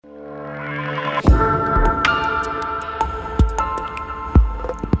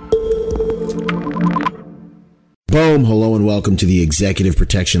Boom. Hello and welcome to the Executive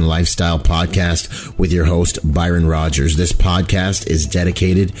Protection Lifestyle Podcast with your host, Byron Rogers. This podcast is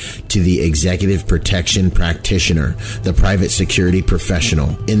dedicated to the executive protection practitioner, the private security professional.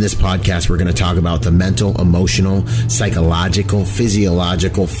 In this podcast, we're going to talk about the mental, emotional, psychological,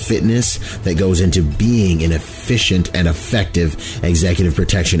 physiological fitness that goes into being an efficient and effective executive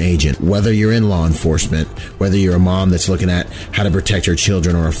protection agent. Whether you're in law enforcement, whether you're a mom that's looking at how to protect her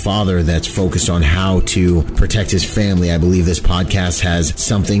children, or a father that's focused on how to protect his family, I believe this podcast has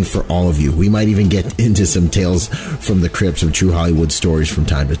something for all of you. We might even get into some tales from the crypts of true Hollywood stories from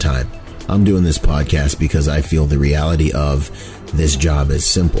time to time. I'm doing this podcast because I feel the reality of this job is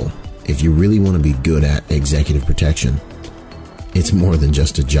simple. If you really want to be good at executive protection, it's more than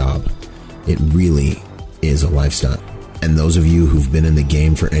just a job. It really is a lifestyle. And those of you who've been in the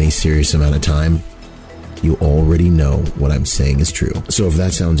game for any serious amount of time, you already know what I'm saying is true. So if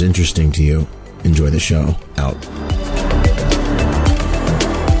that sounds interesting to you, enjoy the show. Out.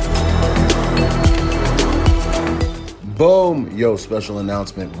 Boom. Yo, special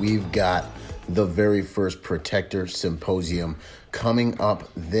announcement. We've got the very first Protector Symposium coming up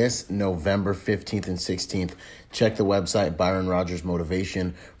this November 15th and 16th. Check the website, Byron Rogers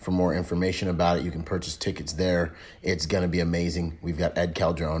Motivation, for more information about it. You can purchase tickets there. It's going to be amazing. We've got Ed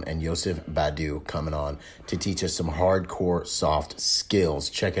Calderon and Yosef Badu coming on to teach us some hardcore soft skills.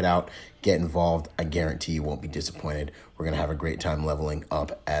 Check it out. Get involved. I guarantee you won't be disappointed. We're going to have a great time leveling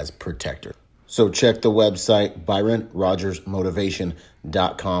up as Protector. So check the website,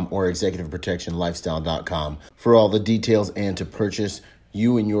 ByronRogersMotivation.com or ExecutiveProtectionLifestyle.com for all the details and to purchase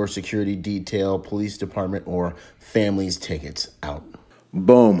you and your security detail, police department, or family's tickets. Out.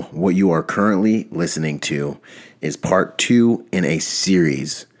 Boom. What you are currently listening to is part 2 in a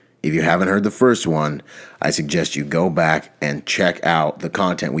series. If you haven't heard the first one, I suggest you go back and check out the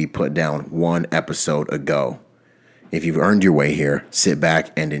content we put down 1 episode ago. If you've earned your way here, sit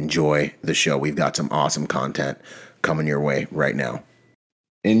back and enjoy the show. We've got some awesome content coming your way right now.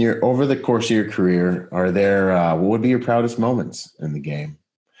 Over the course of your career, are there what would be your proudest moments in the game?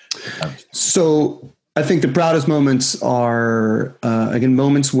 So I think the proudest moments are again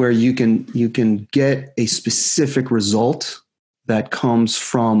moments where you can get a specific result that comes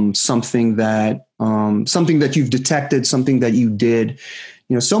from something that you've detected, something that you did.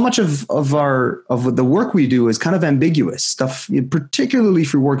 You know, so much of the work we do is kind of ambiguous stuff, particularly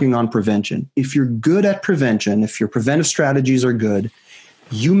if you're working on prevention. If you're good at prevention, if your preventive strategies are good,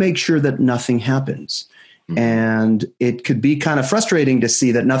 you make sure that nothing happens. Mm-hmm. And it could be kind of frustrating to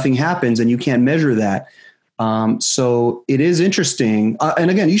see that nothing happens and you can't measure that. So it is interesting. And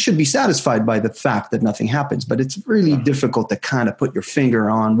again, you should be satisfied by the fact that nothing happens, but it's really difficult to kind of put your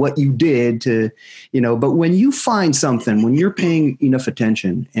finger on what you did to, but when you find something, when you're paying enough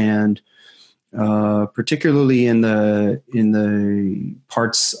attention and, particularly in the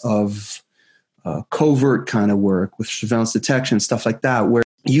parts of, covert kind of work with surveillance detection, stuff like that, where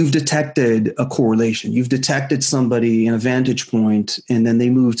you've detected a correlation. You've detected somebody in a vantage point, and then they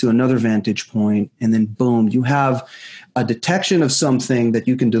move to another vantage point, and then boom, you have a detection of something that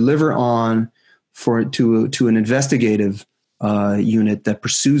you can deliver on to an investigative unit that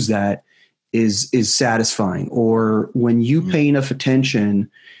pursues that is satisfying. Or when you pay enough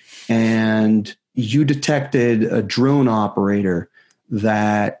attention and you detected a drone operator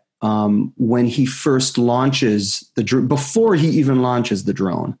that when he first launches before he even launches the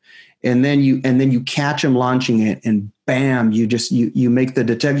drone, and then you catch him launching it, and bam, you make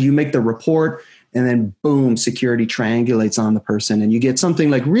you make the report, and then boom, security triangulates on the person, and you get something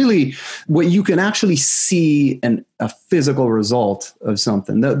like really what you can actually see a physical result of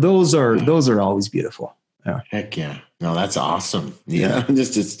something. Those are always beautiful. Yeah. Heck yeah. No, that's awesome. Yeah.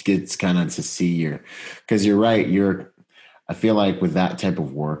 It's kind of to see because you're right. I feel like with that type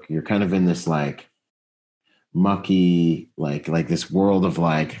of work, you're kind of in this like mucky, like this world of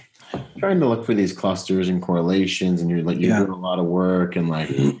like trying to look for these clusters and correlations, and you're doing a lot of work, and like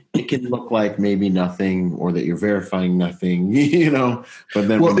it can look like maybe nothing, or that you're verifying nothing, But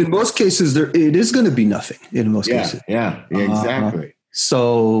then, in most cases, it is going to be nothing. In most cases, yeah, exactly.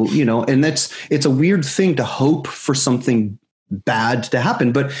 So and it's a weird thing to hope for something bad to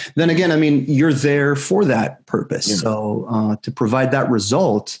happen. But then again, I mean, you're there for that purpose. Yeah. So to provide that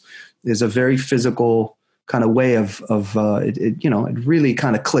result is a very physical kind of way of it really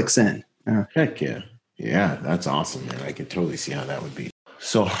kind of clicks in. Heck yeah. Yeah, that's awesome, man. I could totally see how that would be.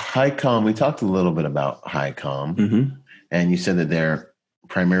 So HiComm, we talked a little bit about HiComm, and you said that they're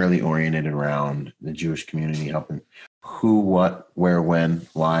primarily oriented around the Jewish community, helping. who, what, where, when,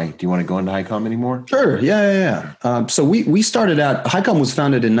 why. Do you want to go into HighCom anymore? Sure. Yeah. So we started out, HighCom was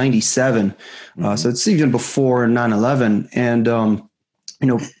founded in 97. So it's even before 9/11. And,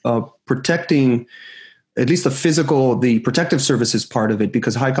 protecting at least the protective services part of it,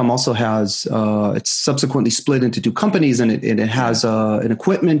 because HighCom also has, it's subsequently split into two companies, and it has an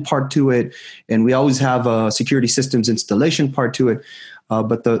equipment part to it. And we always have a security systems installation part to it.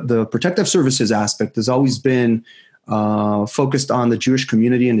 But the protective services aspect has always been focused on the Jewish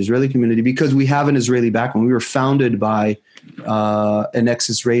community and Israeli community, because we have an Israeli background. We were founded by an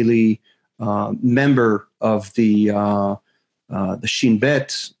ex-Israeli member of the Shin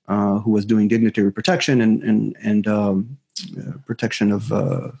Bet, who was doing dignitary protection and protection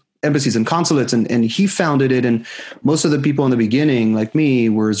of embassies and consulates, and he founded it. And most of the people in the beginning, like me,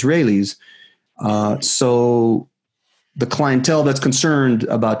 were Israelis. So the clientele that's concerned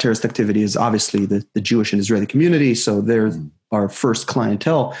about terrorist activity is obviously the Jewish and Israeli community. So they're our first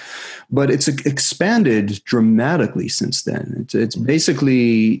clientele, but it's expanded dramatically since then. It's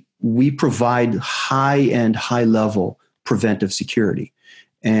basically, we provide high level preventive security.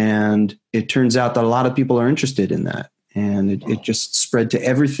 And it turns out that a lot of people are interested in that. And it just spread to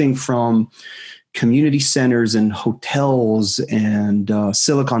everything from community centers and hotels, and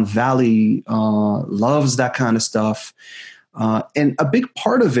Silicon Valley loves that kind of stuff. And a big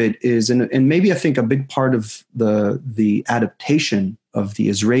part of it is, and maybe I think a big part of the adaptation of the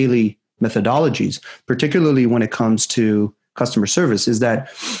Israeli methodologies, particularly when it comes to customer service, is that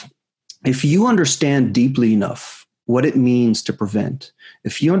if you understand deeply enough what it means to prevent,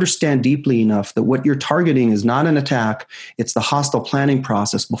 if you understand deeply enough that what you're targeting is not an attack, it's the hostile planning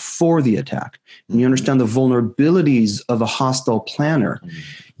process before the attack, and you understand the vulnerabilities of a hostile planner,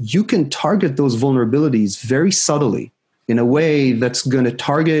 you can target those vulnerabilities very subtly in a way that's going to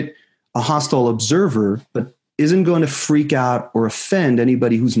target a hostile observer, but isn't going to freak out or offend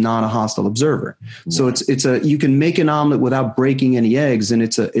anybody who's not a hostile observer. So you can make an omelet without breaking any eggs, and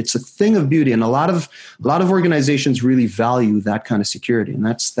it's a thing of beauty. And a lot of organizations really value that kind of security, and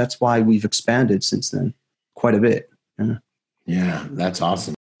that's why we've expanded since then quite a bit. Yeah, that's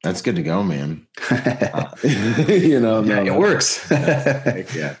awesome. That's good to go, man. It works.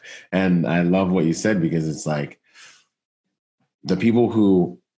 Yeah, and I love what you said, because it's like the people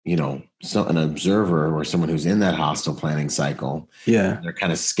who, an observer or someone who's in that hostile planning cycle, they're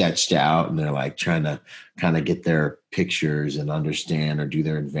kind of sketched out, and they're like trying to kind of get their pictures and understand or do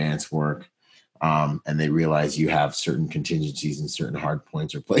their advanced work. And they realize you have certain contingencies and certain hard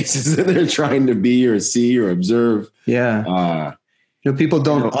points or places that they're trying to be or see or observe. Yeah. People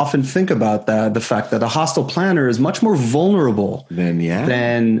don't often think about that, the fact that a hostile planner is much more vulnerable than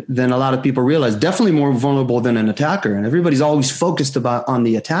a lot of people realize. Definitely more vulnerable than an attacker. And everybody's always focused on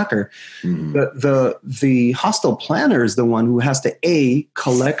the attacker. Mm-hmm. The hostile planner is the one who has to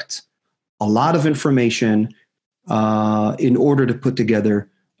collect a lot of information in order to put together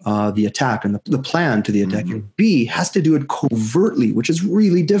the attack and the plan to the attack. Mm-hmm. And B, has to do it covertly, which is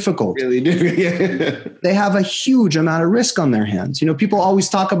really difficult. They have a huge amount of risk on their hands. People always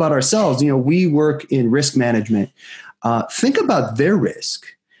talk about ourselves. We work in risk management. Think about their risk.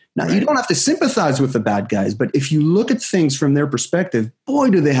 Now, You don't have to sympathize with the bad guys, but if you look at things from their perspective, boy,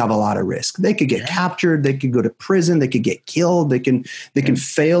 do they have a lot of risk. They could get captured. They could go to prison. They could get killed. They can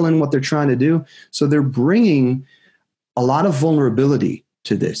fail in what they're trying to do. So they're bringing a lot of vulnerability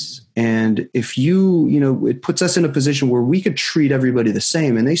to this. And if it puts us in a position where we could treat everybody the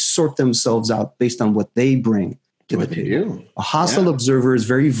same, and they sort themselves out based on what they bring to the table. A hostile observer is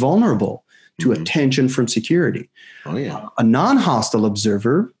very vulnerable to attention from security. Oh, yeah. A non-hostile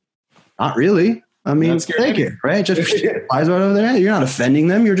observer, not really. I mean, take it, right? Just flies right over their head. You're not offending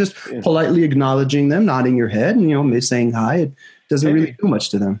them. You're just politely acknowledging them, nodding your head, and saying hi. It doesn't really do much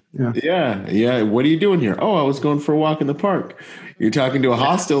to them. Yeah. What are you doing here? Oh, I was going for a walk in the park. You're talking to a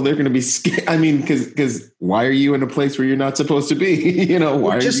hostile, they're going to be scared. I mean, because why are you in a place where you're not supposed to be?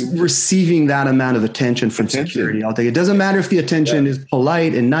 Why just are you receiving that amount of attention from security? I'll take it. It doesn't matter if the attention is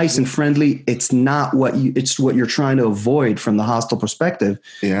polite and nice and friendly. It's not it's what you're trying to avoid from the hostile perspective.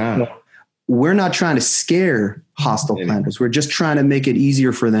 Yeah. We're not trying to scare hostile planners. We're just trying to make it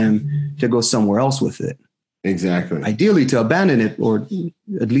easier for them to go somewhere else with it. Exactly. Ideally to abandon it, or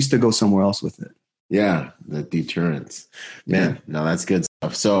at least to go somewhere else with it. Yeah, the deterrence. Man, no, that's good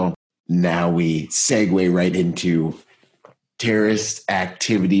stuff. So now we segue right into terrorist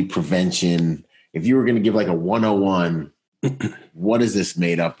activity prevention. If you were going to give like a 101, what is this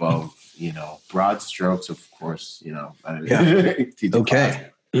made up of? Broad strokes, of course, Okay.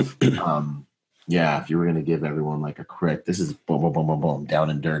 If you were going to give everyone like a quick, this is boom, boom, boom, boom, boom, down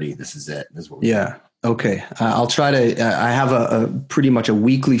and dirty. This is it. This is what we do. Okay, I'll try to. I have a pretty much a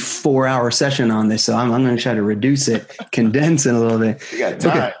weekly 4-hour session on this, so I'm going to try to reduce it, condense it a little bit. You got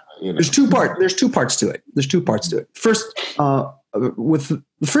time. Okay. There's two parts to it. First, with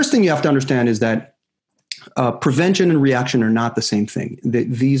the first thing you have to understand is that prevention and reaction are not the same thing.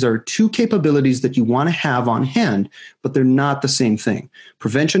 These are two capabilities that you want to have on hand, but they're not the same thing.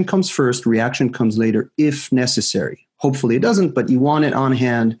 Prevention comes first, reaction comes later if necessary. Hopefully it doesn't, but you want it on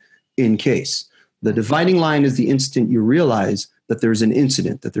hand in case. The dividing line is the instant you realize that there's an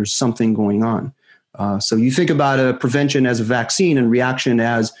incident, that there's something going on. So you think about a prevention as a vaccine and reaction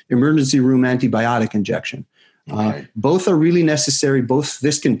as emergency room antibiotic injection. Okay. Both are really necessary.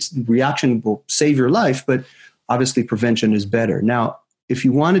 Reaction will save your life, but obviously prevention is better. Now, if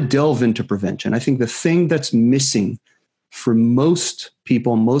you want to delve into prevention, I think the thing that's missing for most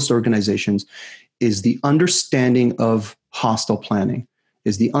people, most organizations, is the understanding of hostile planning,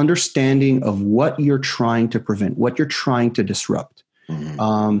 is the understanding of what you're trying to prevent, what you're trying to disrupt.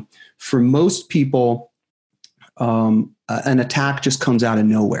 Mm-hmm. For most people, an attack just comes out of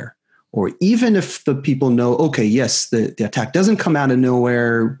nowhere. Or even if the people know, okay, yes, the attack doesn't come out of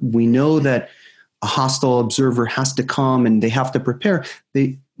nowhere, we know that a hostile observer has to come and they have to prepare.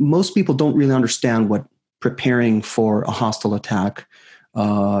 Most people don't really understand what preparing for a hostile attack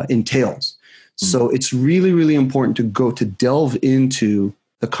entails. So it's really, really important to delve into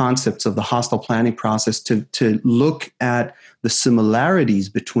the concepts of the hostile planning process, to look at the similarities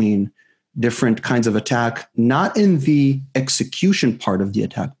between different kinds of attack, not in the execution part of the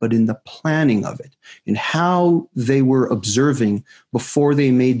attack, but in the planning of it, in how they were observing before they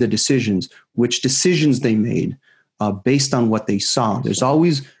made the decisions, which decisions they made based on what they saw. There's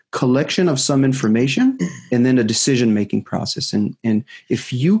always collection of some information and then a decision-making process. And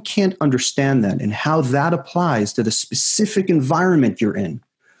if you can't understand that and how that applies to the specific environment you're in,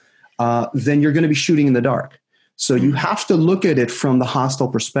 then you're going to be shooting in the dark. So you have to look at it from the hostile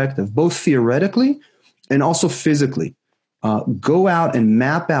perspective, both theoretically and also physically. Go out and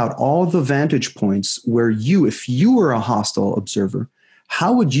map out all the vantage points where if you were a hostile observer,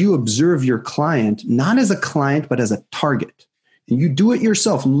 how would you observe your client, not as a client, but as a target? And you do it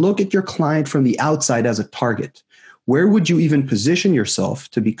yourself. Look at your client from the outside as a target. Where would you even position yourself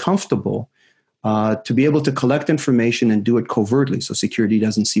to be comfortable, to be able to collect information and do it covertly so security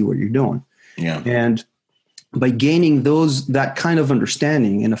doesn't see what you're doing? Yeah. And by gaining that kind of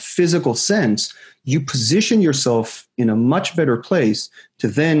understanding in a physical sense, you position yourself in a much better place to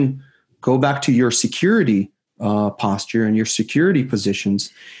then go back to your security posture and your security positions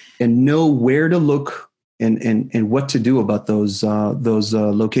and know where to look and what to do about those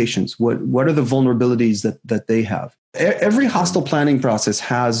locations. What are the vulnerabilities that they have? Every hostile planning process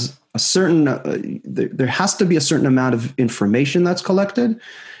has a certain, there has to be a certain amount of information that's collected,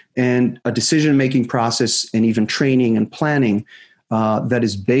 and a decision-making process and even training and planning that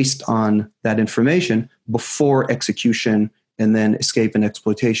is based on that information before execution, and then escape and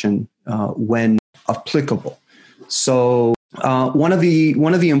exploitation when applicable. So one of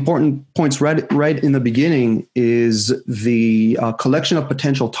the important points right in the beginning is the collection of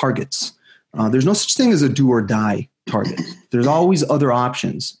potential targets. There's no such thing as a do or die target. There's always other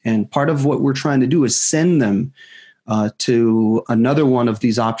options, and part of what we're trying to do is send them to another one of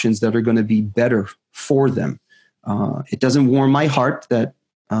these options that are going to be better for them. It doesn't warm my heart that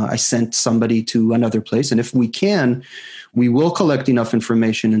I sent somebody to another place. And if we can, we will collect enough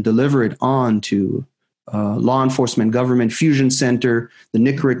information and deliver it on to law enforcement, government, fusion center, the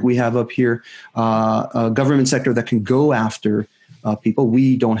NICRIC we have up here, a government sector that can go after people.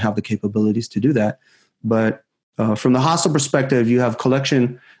 We don't have the capabilities to do that. But from the hostile perspective, you have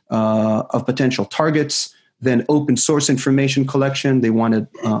collection of potential targets, then open source information collection. They want to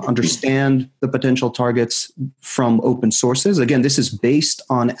understand the potential targets from open sources. Again, this is based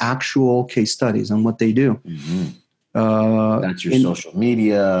on actual case studies and what they do. Mm-hmm. That's your social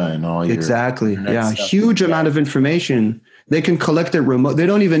media and all your exactly. Yeah, huge amount of information. They can collect it remote. They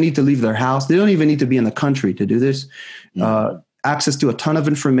don't even need to leave their house. They don't even need to be in the country to do this. Mm-hmm. Access to a ton of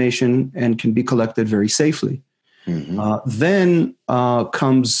information and can be collected very safely. Mm-hmm. Then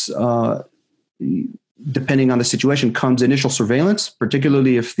comes depending on the situation, comes initial surveillance,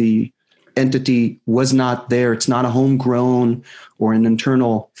 particularly if the entity was not there, it's not a homegrown or an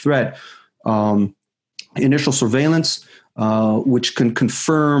internal threat. Initial surveillance, which can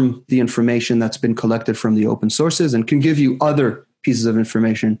confirm the information that's been collected from the open sources and can give you other pieces of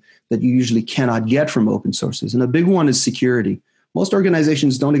information that you usually cannot get from open sources. And a big one is security. Most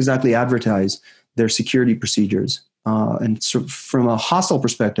organizations don't exactly advertise their security procedures. And so from a hostile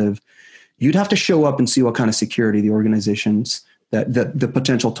perspective, you'd have to show up and see what kind of security the organizations that the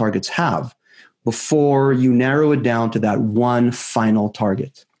potential targets have. before you narrow it down to that one final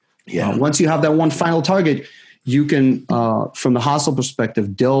target. Yeah. Once you have that one final target, you can, from the hostile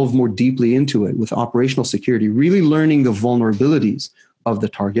perspective, delve more deeply into it with operational security, really learning the vulnerabilities of the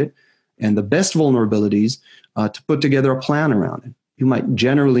target and the best vulnerabilities to put together a plan around it. You might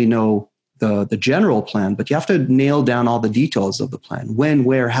generally know the general plan, but you have to nail down all the details of the plan, when,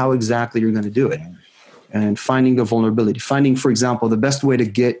 where, how exactly you're going to do it, and finding the vulnerability, finding, for example, the best way to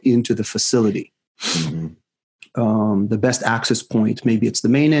get into the facility. Mm-hmm. The best access point. Maybe it's the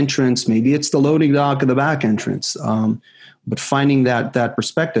main entrance, maybe it's the loading dock or the back entrance. But finding that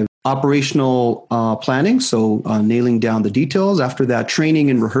perspective, operational planning, so nailing down the details. After that, training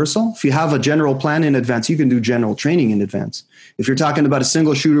and rehearsal. If you have a general plan in advance, you can do general training in advance. If you're talking about a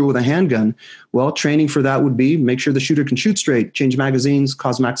single shooter with a handgun, well, training for that would be make sure the shooter can shoot straight, change magazines,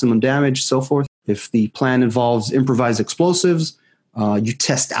 cause maximum damage, so forth. If the plan involves improvised explosives, you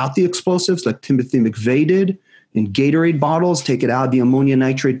test out the explosives like Timothy McVeigh did in Gatorade bottles, take it out, the ammonia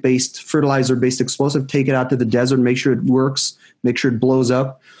nitrate-based, fertilizer-based explosive, take it out to the desert, make sure it works, make sure it blows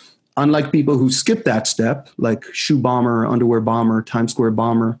up. Unlike people who skip that step, like shoe bomber, underwear bomber, Times Square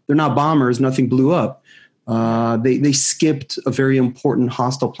bomber, they're not bombers, nothing blew up. They skipped a very important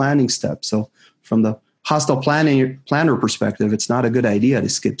hostile planning step. So from the hostile planner perspective, it's not a good idea to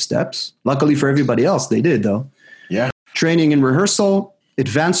skip steps. Luckily for everybody else, they did though. Yeah. Training and rehearsal,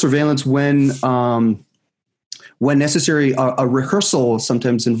 advanced surveillance when necessary. A rehearsal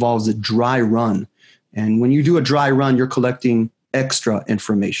sometimes involves a dry run. And when you do a dry run, you're collecting extra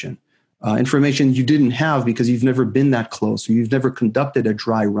information. Information you didn't have because you've never been that close or you've never conducted a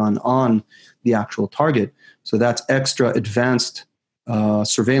dry run on the actual target. So that's extra advanced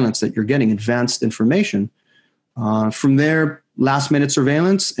surveillance that you're getting, advanced information. From there, last minute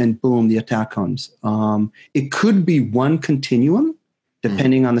surveillance, and boom, the attack comes. It could be one continuum,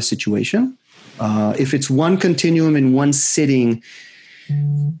 depending on the situation. If it's one continuum in one sitting,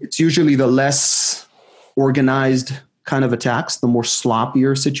 it's usually the less organized kind of attacks, the more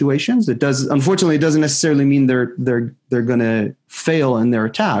sloppier situations. Unfortunately, it doesn't necessarily mean they're going to fail in their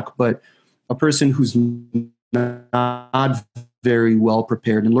attack, but a person who's not very well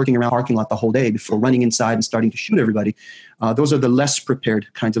prepared and lurking around the parking lot the whole day before running inside and starting to shoot everybody, those are the less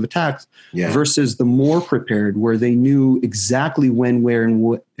prepared kinds of attacks versus the more prepared where they knew exactly when, where, and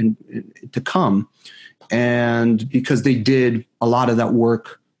what and to come. And because they did a lot of that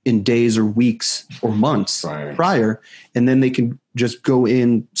work in days or weeks or months prior, and then they can just go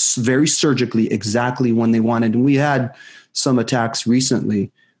in very surgically exactly when they wanted. And we had some attacks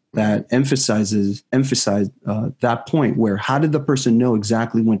recently that emphasized that point where how did the person know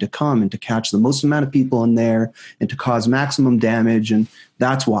exactly when to come and to catch the most amount of people in there and to cause maximum damage? And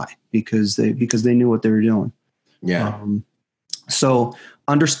that's why, because they knew what they were doing. Yeah. So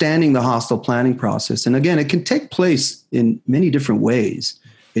understanding the hostile planning process, and again, it can take place in many different ways.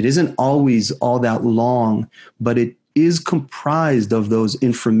 It isn't always all that long, but it is comprised of those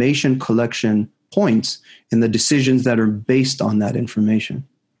information collection points and the decisions that are based on that information.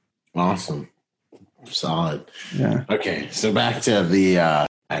 Awesome. Solid. Yeah. Okay. So back to the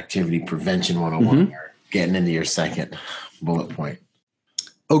activity prevention 101, or getting into your second bullet point.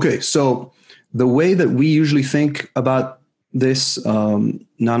 Okay. So the way that we usually think about this, not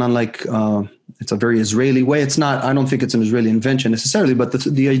unlike, it's a very Israeli way. It's not, I don't think it's an Israeli invention necessarily, but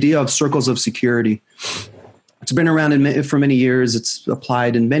the idea of circles of security, it's been around for many years. It's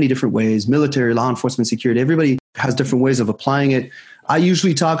applied in many different ways, military, law enforcement, security. Everybody has different ways of applying it. I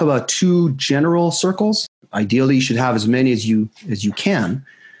usually talk about two general circles. Ideally, you should have as many as you can,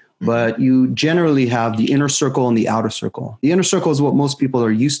 but you generally have the inner circle and the outer circle. The inner circle is what most people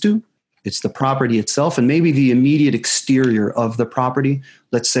are used to. It's the property itself and maybe the immediate exterior of the property.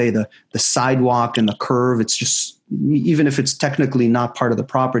 Let's say the sidewalk and the curve. It's just, even if it's technically not part of the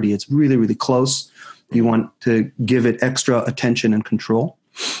property, it's really, really close. You want to give it extra attention and control.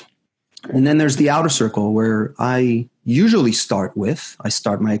 And then there's the outer circle where I usually start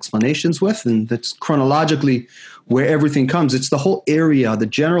my explanations with, and that's chronologically where everything comes. It's the whole area, the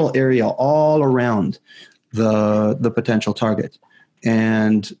general area all around the potential target.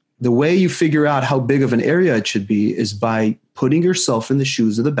 And the way you figure out how big of an area it should be is by putting yourself in the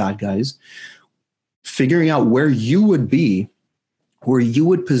shoes of the bad guys, figuring out where you would be, where you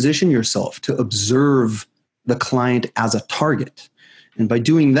would position yourself to observe the client as a target. And by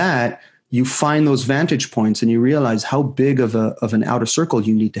doing that, you find those vantage points and you realize how big of an outer circle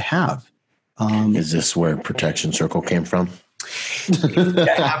you need to have. Is this where protection circle came from?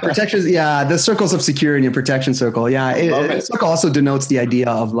 The circles of security and protection circle. Yeah. A circle also denotes the idea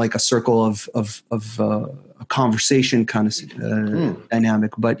of like a circle of a conversation kind of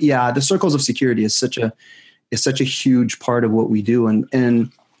dynamic. But yeah, the circles of security is such a huge part of what we do,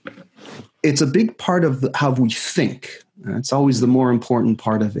 and it's a big part of how we think. It's always the more important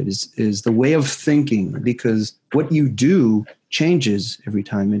part of it is the way of thinking, because what you do changes every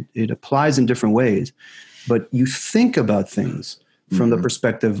time. It applies in different ways, but you think about things from the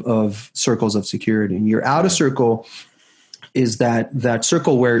perspective of circles of security. And your outer circle is that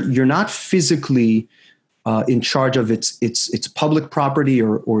circle where you're not physically in charge of its public property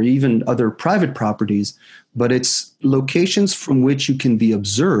or even other private properties, but it's locations from which you can be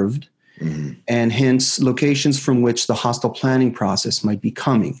observed, and hence locations from which the hostile planning process might be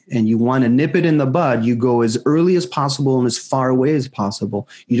coming. And you want to nip it in the bud. You go as early as possible and as far away as possible.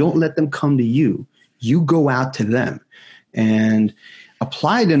 You don't let them come to you. You go out to them, and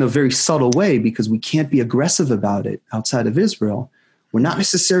applied in a very subtle way, because we can't be aggressive about it outside of Israel. We're not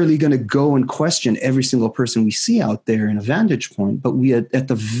necessarily going to go and question every single person we see out there in a vantage point, but we at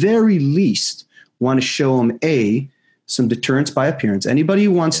the very least want to show them some deterrence by appearance. Anybody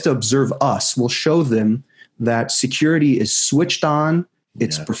who wants to observe us, will show them that security is switched on,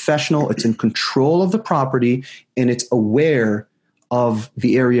 it's professional, it's in control of the property, and it's aware of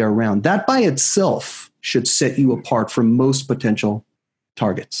the area around. That by itself should set you apart from most potential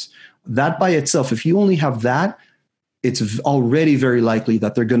targets. That by itself, if you only have that, it's already very likely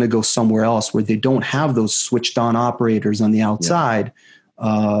that they're going to go somewhere else where they don't have those switched on operators on the outside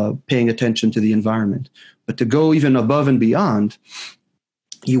paying attention to the environment. But to go even above and beyond,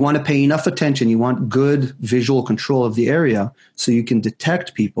 you want to pay enough attention. You want good visual control of the area so you can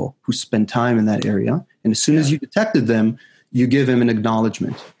detect people who spend time in that area. And as soon as you detected them, you give them an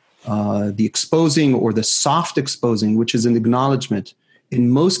acknowledgement. The exposing or the soft exposing, which is an acknowledgement. In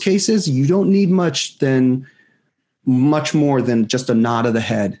most cases, you don't need much more than just a nod of the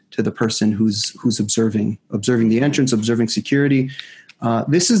head to the person who's observing the entrance, observing security.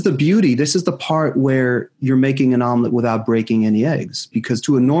 This is the beauty. This is the part where you're making an omelet without breaking any eggs, because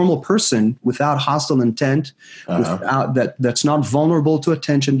to a normal person without hostile intent, without that's not vulnerable to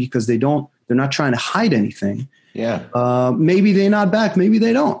attention because they're not trying to hide anything. Yeah. Maybe they nod back. Maybe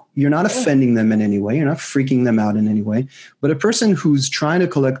they don't. You're not offending them in any way. You're not freaking them out in any way. But a person who's trying to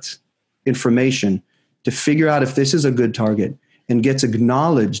collect information to figure out if this is a good target and gets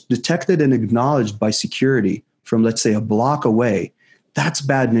detected and acknowledged by security from, let's say, a block away, that's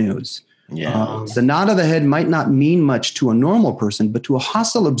bad news. Yeah. The nod of the head might not mean much to a normal person, but to a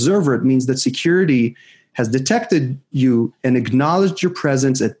hostile observer, it means that security has detected you and acknowledged your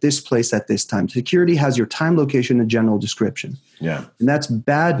presence at this place at this time. Security has your time, location, and general description. Yeah. And that's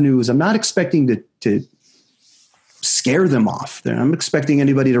bad news. I'm not expecting to scare them off. I'm expecting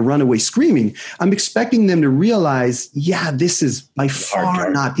anybody to run away screaming. I'm expecting them to realize, this is by far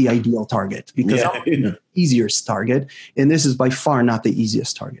not the ideal target, because I'm the easiest target, and this is by far not the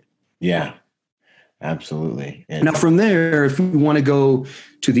easiest target. Yeah, absolutely. And now from there, if we want to go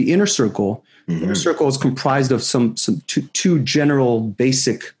to the inner circle, the inner circle is comprised of some two general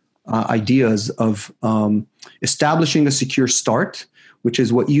basic ideas of establishing a secure start, which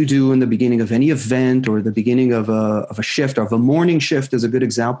is what you do in the beginning of any event or the beginning of a shift, or of a morning shift is a good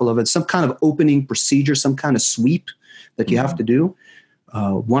example of it. Some kind of opening procedure, some kind of sweep that you have to do.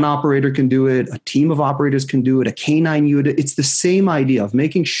 One operator can do it. A team of operators can do it. A canine unit. It's the same idea of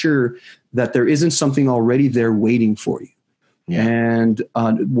making sure that there isn't something already there waiting for you. Yeah. And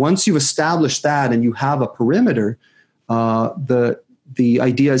once you've established that and you have a perimeter, the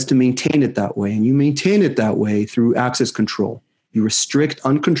idea is to maintain it that way. And you maintain it that way through access control. You restrict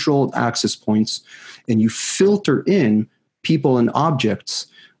uncontrolled access points, and you filter in people and objects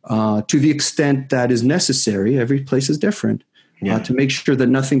to the extent that is necessary. Every place is different. To make sure that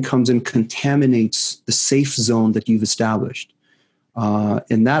nothing comes and contaminates the safe zone that you've established.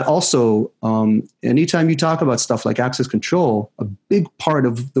 And that also, anytime you talk about stuff like access control, a big part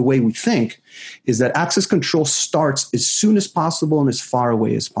of the way we think is that access control starts as soon as possible and as far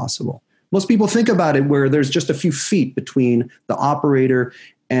away as possible. Most people think about it where there's just a few feet between the operator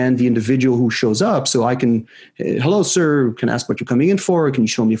and the individual who shows up. So I can, hello, sir, can I ask what you're coming in for? Can you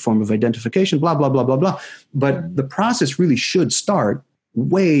show me a form of identification? Blah, blah, blah, blah, blah. But the process really should start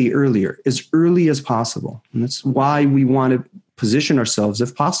way earlier, as early as possible. And that's why we want to position ourselves,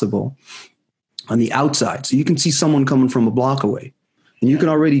 if possible, on the outside. So you can see someone coming from a block away, and you can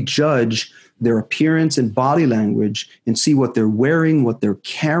already judge their appearance and body language and see what they're wearing, what they're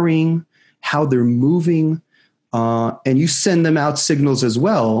carrying, how they're moving. And you send them out signals as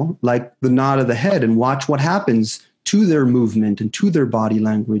well, like the nod of the head, and watch what happens to their movement and to their body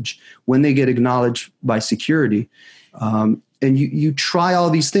language when they get acknowledged by security. you try all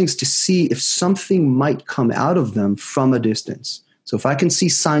these things to see if something might come out of them from a distance. So if I can see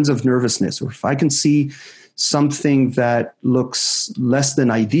signs of nervousness, or if I can see something that looks less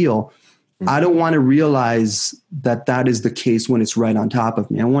than ideal, I don't want to realize that that is the case when it's right on top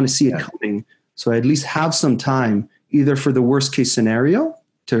of me. I want to see it coming. So I at least have some time, either for the worst case scenario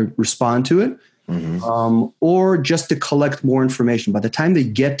to respond to it, or just to collect more information. By the time they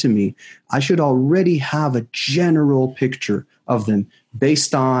get to me, I should already have a general picture of them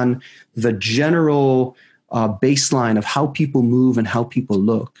based on the general baseline of how people move and how people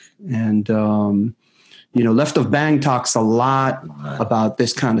look. And, Left of Bang talks a lot about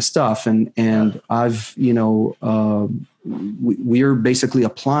this kind of stuff. And I've, we're basically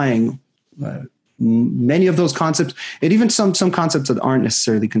applying many of those concepts, and even some concepts that aren't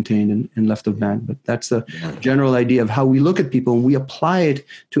necessarily contained in Left of Bang. But that's the general idea of how we look at people, and we apply it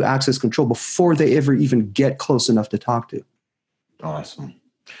to access control before they ever even get close enough to talk to. Awesome.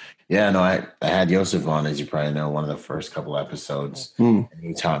 Yeah, no, I had Joseph on, as you probably know, one of the first couple episodes. And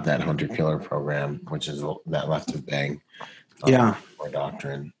he taught that hunter-killer program, which is that Left of Bang or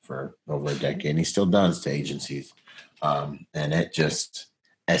doctrine for over a decade. And he still does to agencies. And it just,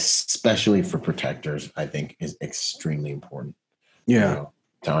 especially for protectors, I think is extremely important. Yeah.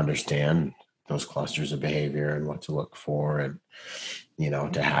 To understand those clusters of behavior and what to look for, and,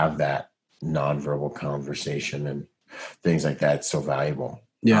 to have that nonverbal conversation and things like that. It's so valuable.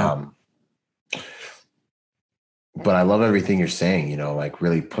 Yeah. But I love everything you're saying, like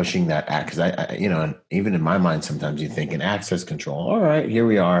really pushing that because and even in my mind, sometimes you think in access control, all right, here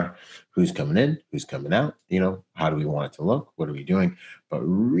we are. Who's coming in? Who's coming out? How do we want it to look? What are we doing? But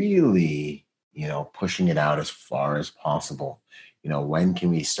really, pushing it out as far as possible. When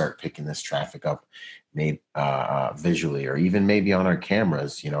can we start picking this traffic up, maybe visually, or even maybe on our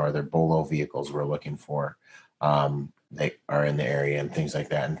cameras? Are there BOLO vehicles we're looking for? They are in the area and things like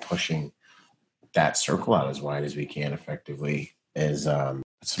that, and pushing that circle out as wide as we can effectively is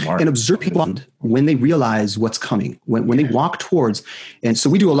smart. And observe people when they realize what's coming, when they walk towards. And so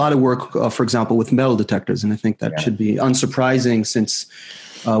we do a lot of work, for example, with metal detectors. And I think that should be unsurprising since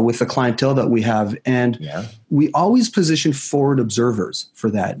with the clientele that we have. And we always position forward observers for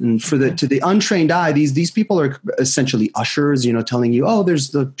that. And to the untrained eye, these people are essentially ushers, telling you, oh,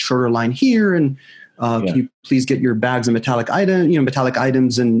 there's the shorter line here, and can you please get your bags and metallic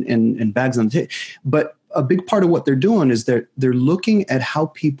items and bags on the table. But a big part of what they're doing is they're looking at how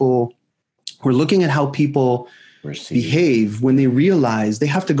people behave when they realize they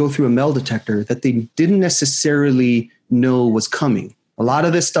have to go through a metal detector that they didn't necessarily know was coming. A lot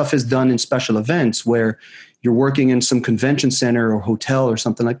of this stuff is done in special events where you're working in some convention center or hotel or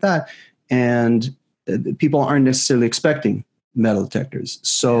something like that, and people aren't necessarily expecting metal detectors.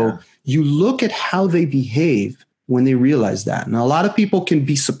 So you look at how they behave when they realize that. And a lot of people can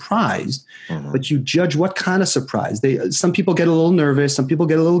be surprised, but you judge what kind of surprise. Some people get a little nervous. Some people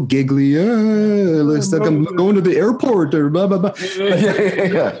get a little giggly. It's like I'm going to the airport or blah, blah, blah.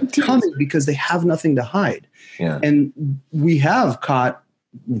 Coming because they have nothing to hide. Yeah. And we have caught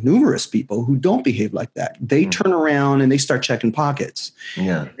numerous people who don't behave like that. They turn around and they start checking pockets.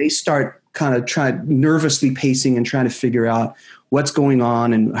 Yeah. They start kind of nervously pacing and trying to figure out what's going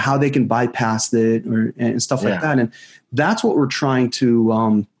on and how they can bypass it and stuff like that. And that's what we're trying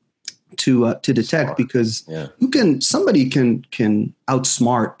to detect, because somebody can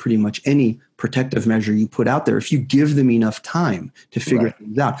outsmart pretty much any protective measure you put out there if you give them enough time to figure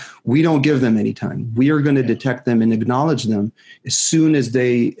things out. We don't give them any time. We are going to detect them and acknowledge them as soon as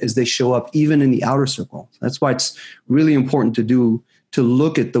they show up, even in the outer circle. That's why it's really important to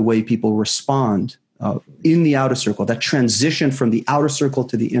look at the way people respond in the outer circle, that transition from the outer circle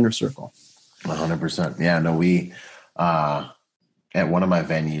to the inner circle. 100%. Yeah, no, we, at one of my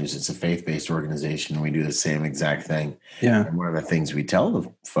venues, it's a faith-based organization. We do the same exact thing. Yeah. And one of the things we tell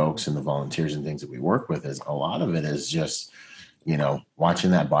the folks and the volunteers and things that we work with is a lot of it is just, watching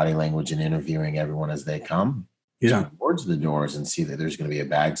that body language and interviewing everyone as they come towards the doors and see that there's going to be a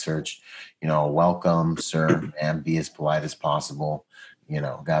bag search, welcome, sir, and be as polite as possible.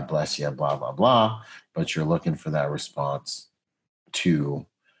 God bless you, blah, blah, blah. But you're looking for that response to,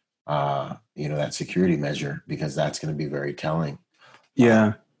 that security measure, because that's going to be very telling.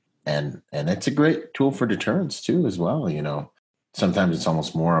 Yeah. And it's a great tool for deterrence too, as well. Sometimes it's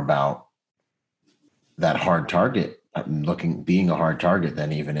almost more about that hard target being a hard target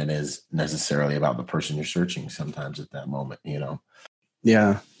than even it is necessarily about the person you're searching sometimes at that moment,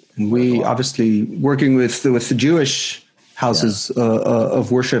 Yeah. And we obviously working with the Jewish houses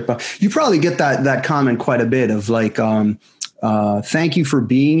of worship. You probably get that comment quite a bit of like, thank you for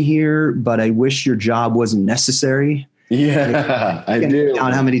being here, but I wish your job wasn't necessary. Yeah, I do.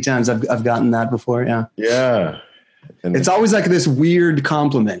 Count how many times I've gotten that before. Yeah. Yeah. And It's always like this weird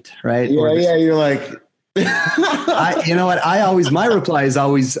compliment, right? yeah. You're like, you know what? My reply is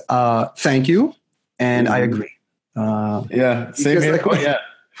always, thank you. And I agree. Yeah. Same here. Like, Yeah.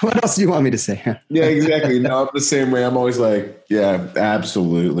 What else do you want me to say? Yeah, exactly. No, I'm the same way. I'm always like, yeah,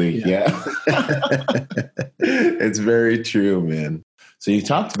 absolutely. Yeah. It's very true, man. So you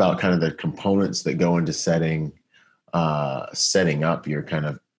talked about kind of the components that go into setting up your kind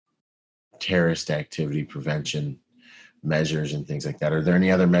of terrorist activity prevention measures and things like that. Are there any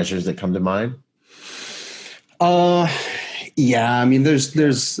other measures that come to mind? Yeah, I mean,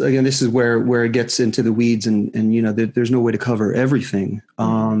 there's again, this is where it gets into the weeds, and there's no way to cover everything.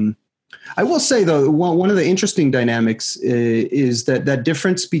 I will say though, one of the interesting dynamics is that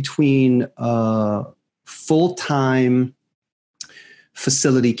difference between full-time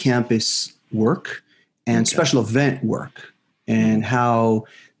facility campus work and special event work, and how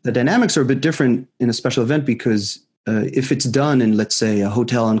the dynamics are a bit different in a special event because if it's done in, let's say, a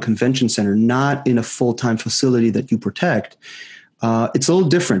hotel and convention center, not in a full-time facility that you protect, it's a little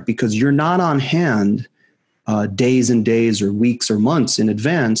different because you're not on hand days and days or weeks or months in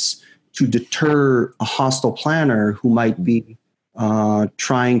advance to deter a hostile planner who might be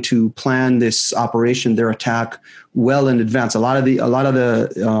trying to plan this operation, their attack, well in advance. A lot of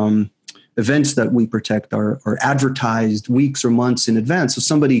the events that we protect are advertised weeks or months in advance. So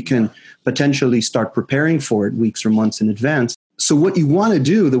somebody can potentially start preparing for it weeks or months in advance. So what you want to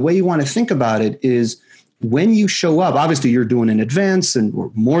do, the way you want to think about it is when you show up, obviously you're doing an advance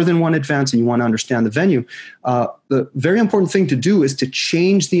or more than one advance and you want to understand the venue. The very important thing to do is to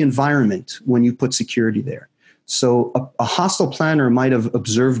change the environment when you put security there. So a hostile planner might have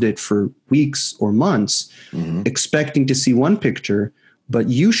observed it for weeks or months, expecting to see one picture, but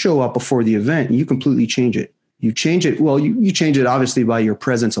you show up before the event and you completely change it. You change it. Well, you change it obviously by your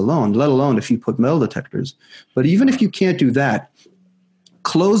presence alone, let alone if you put metal detectors. But even if you can't do that,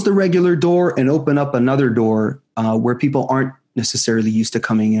 close the regular door and open up another door where people aren't necessarily used to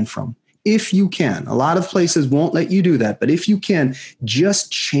coming in from. If you can. A lot of places won't let you do that, but if you can,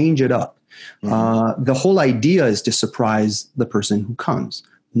 just change it up. The whole idea is to surprise the person who comes.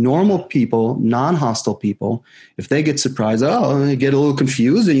 Normal people, non-hostile people, if they get surprised, they get a little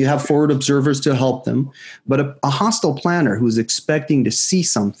confused and you have forward observers to help them. But a hostile planner who's expecting to see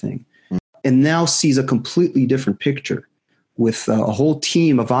something and now sees a completely different picture with a whole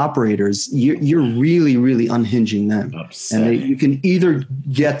team of operators, you're really, really unhinging them. And you can either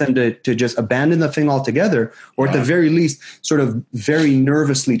get them to just abandon the thing altogether, or at the very least, sort of very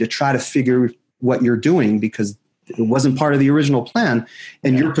nervously to try to figure what you're doing because it wasn't part of the original plan.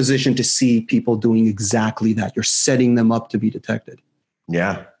 And you're positioned to see people doing exactly that. You're setting them up to be detected.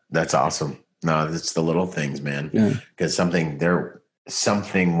 Yeah, that's awesome. No, it's the little things, man. Because one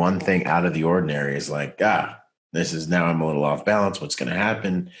thing out of the ordinary is like, this is now I'm a little off balance. What's going to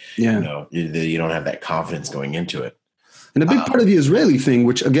happen? Yeah. You don't have that confidence going into it. And a big part of the Israeli thing,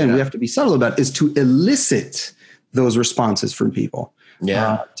 which again, we have to be subtle about, is to elicit those responses from people.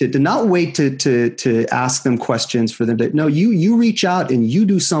 Yeah. To not wait to ask them questions for them to, no, you reach out and you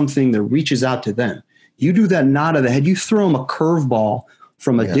do something that reaches out to them. You do that nod of the head. You throw them a curveball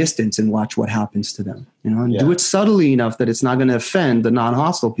from a distance and watch what happens to them, and do it subtly enough that it's not going to offend the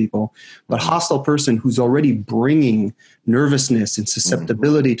non-hostile people, but hostile person who's already bringing nervousness and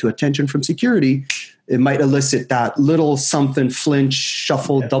susceptibility to attention from security. It might elicit that little something, flinch,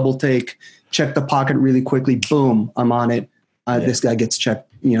 shuffle, double take, check the pocket really quickly. Boom, I'm on it. This guy gets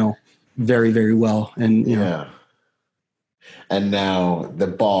checked, very, very well. And, and now the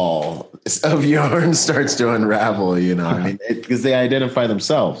ball of yarn starts to unravel, I mean, because they identify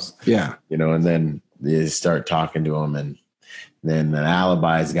themselves. Yeah. And then you start talking to them and then the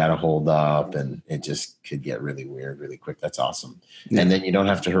alibi's got to hold up and it just could get really weird really quick. That's awesome. Yeah. And then you don't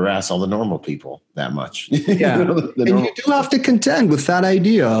have to harass all the normal people that much. Yeah. And you do have to contend with that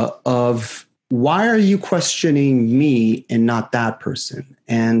idea of, why are you questioning me and not that person?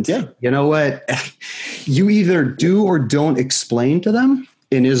 And you know what? You either do or don't explain to them.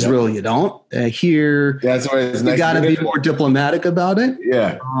 In Israel, you don't. Here, that's why it's you got to be more diplomatic about it.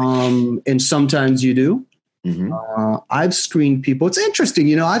 Yeah. And sometimes you do. I've screened people. It's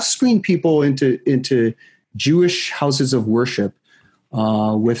interesting. I've screened people into Jewish houses of worship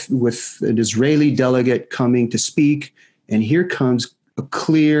with an Israeli delegate coming to speak. And here comes a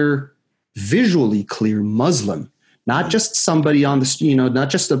visually clear Muslim, not just somebody on the, not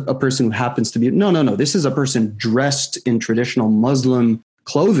just a person who happens to be, no. This is a person dressed in traditional Muslim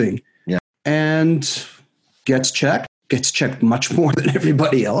clothing and gets checked much more than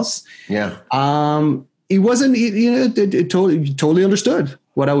everybody else. Yeah. he wasn't, it totally understood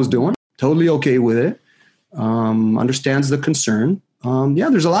what I was doing. Totally okay with it. Understands the concern.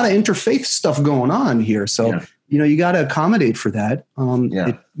 There's a lot of interfaith stuff going on here. So, you got to accommodate for that.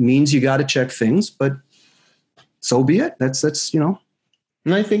 It means you got to check things, but so be it. That's.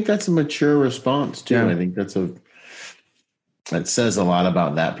 And I think that's a mature response too. I think that says a lot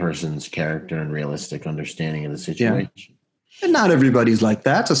about that person's character and realistic understanding of the situation. Yeah. And not everybody's like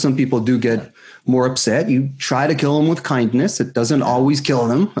that. So some people do get more upset. You try to kill them with kindness. It doesn't always kill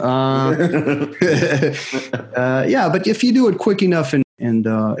them. But if you do it quick enough and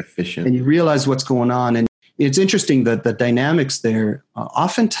efficient, and you realize what's going on, and it's interesting that the dynamics there,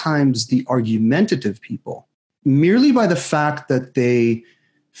 oftentimes the argumentative people, merely by the fact that they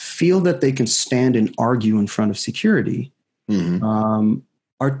feel that they can stand and argue in front of security,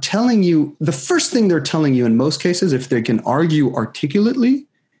 are telling you, the first thing they're telling you in most cases, if they can argue articulately,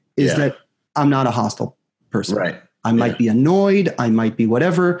 is that I'm not a hostile person. Right. I might be annoyed. I might be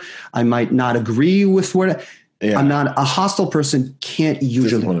whatever. I might not agree with what. I'm not a hostile person. Can't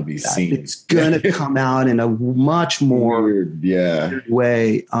usually want to be seen. It's going to come out in a much more weird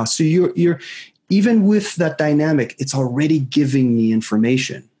way. So you're even with that dynamic, it's already giving me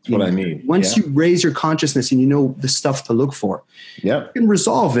information. That's what I need. Once you raise your consciousness and you know the stuff to look for, you can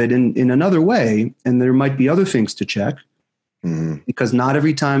resolve it in another way. And there might be other things to check because not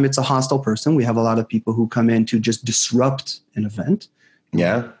every time it's a hostile person. We have a lot of people who come in to just disrupt an event.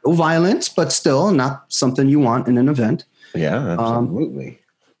 Yeah. No violence, but still not something you want in an event. Yeah, absolutely.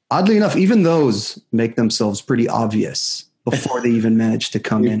 Oddly enough, even those make themselves pretty obvious before they even manage to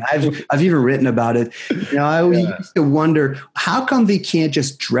come in. I've even written about it. I used to wonder, how come they can't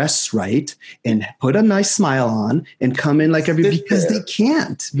just dress right and put a nice smile on and come in like everybody? Because they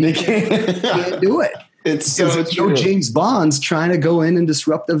can't. They can't do it. It's so true. No James Bond's trying to go in and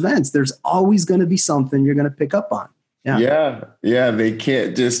disrupt events. There's always going to be something you're going to pick up on. Yeah. They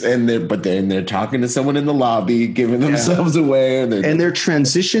can't just but they're talking to someone in the lobby, giving themselves away, and they're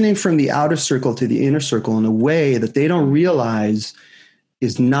transitioning from the outer circle to the inner circle in a way that they don't realize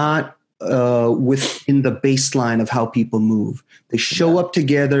is not within the baseline of how people move. They show up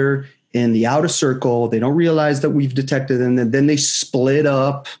together in the outer circle. They don't realize that we've detected them, and then they split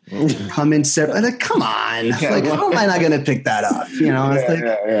up, come in separate. Like, come on, how am I not going to pick that up?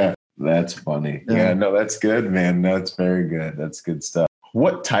 That's funny. Yeah, no, that's good, man. No, it's very good. That's good stuff.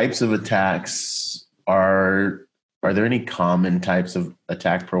 What types of attacks are there any common types of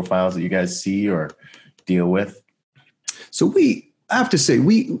attack profiles that you guys see or deal with? So I have to say,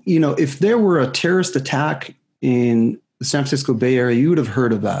 if there were a terrorist attack in the San Francisco Bay Area, you would have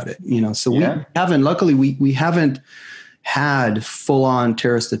heard about it, so we haven't, luckily we haven't had full on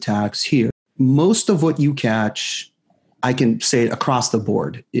terrorist attacks here. Most of what you catch, I can say across the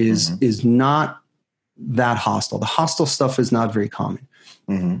board, is not that hostile. The hostile stuff is not very common.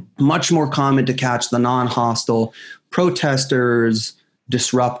 Much more common to catch the non-hostile protesters,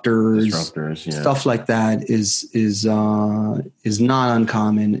 disruptors, stuff like that is not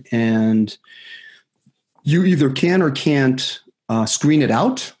uncommon. And you either can or can't screen it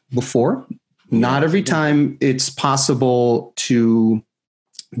out before. Not every time it's possible to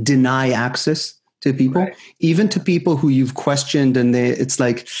deny access to people, even to people who you've questioned, and it's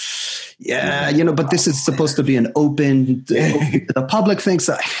like, but this is supposed to be an open to the public thing.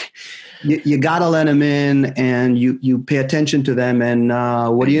 So you got to let them in, and you pay attention to them, and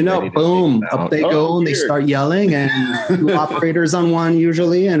what do you know? Boom, up they go, and they start yelling, and two operators on one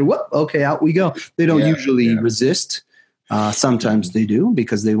usually, and whoop, okay, out we go. They don't usually resist. Sometimes they do,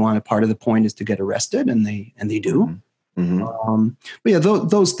 because they want part of the point is to get arrested, and they do. But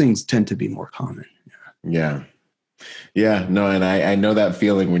those things tend to be more common. No, and I know that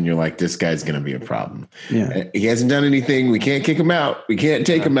feeling when you're like, this guy's going to be a problem. He hasn't done anything. We can't kick him out. We can't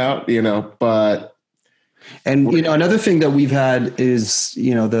take him out, but. And, another thing that we've had is,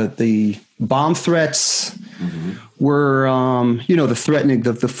 the bomb threats were, the threatening,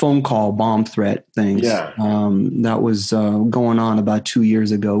 the phone call bomb threat things. That was going on about 2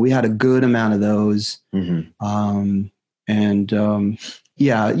 years ago. We had a good amount of those.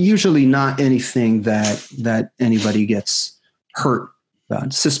 Usually not anything that anybody gets hurt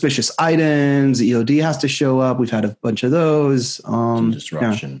about. Suspicious items, EOD has to show up. We've had a bunch of those. Some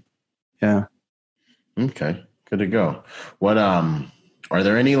disruption. Yeah. Okay, good to go. What are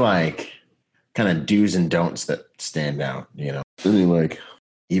there any kind of do's and don'ts that stand out? Any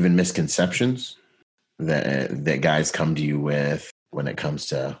even misconceptions that guys come to you with when it comes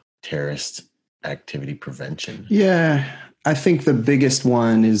to terrorist activity prevention? Yeah, I think the biggest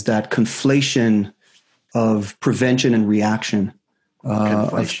one is that conflation of prevention and reaction.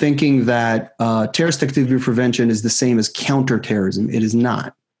 of thinking that terrorist activity prevention is the same as counterterrorism. It is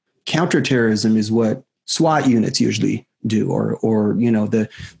not. Counterterrorism is what SWAT units usually do, or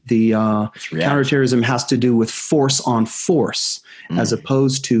the counterterrorism has to do with force on force, as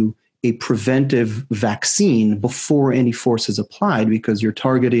opposed to a preventive vaccine before any force is applied, because you're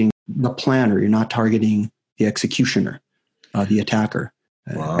targeting the planner, you're not targeting the executioner, the attacker.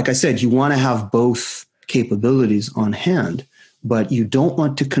 Wow. Like I said, you want to have both capabilities on hand, but you don't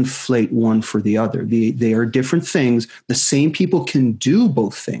want to conflate one for the other. They are different things. The same people can do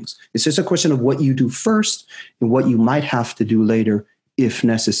both things. It's just a question of what you do first and what you might have to do later if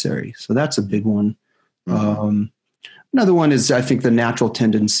necessary. So that's a big one. Another one is, I think, the natural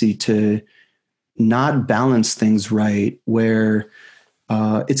tendency to not balance things right, where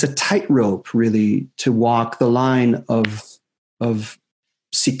it's a tightrope, really, to walk the line of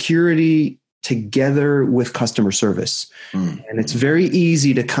security together with customer service. And it's very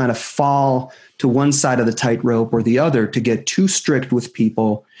easy to kind of fall to one side of the tightrope or the other, to get too strict with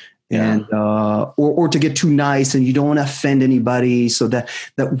people, and or to get too nice, and you don't want to offend anybody. So that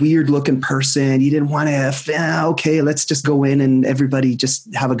weird looking person, you didn't want to offend, okay, let's just go in and everybody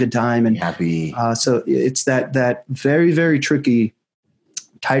just have a good time and happy. So it's that very, very tricky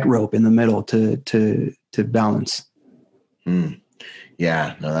tightrope in the middle to balance.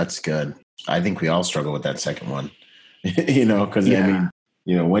 Yeah, no, that's good. I think we all struggle with that second one, because I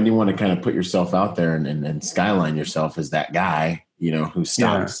mean, when you want to kind of put yourself out there and skyline yourself as that guy, who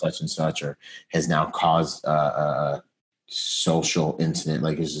stopped such and such, or has now caused a social incident,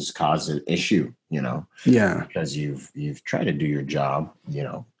 like has just caused an issue, because you've tried to do your job,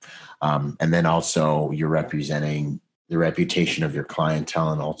 and then also you're representing the reputation of your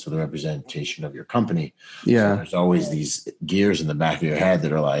clientele and also the representation of your company. Yeah. So there's always these gears in the back of your head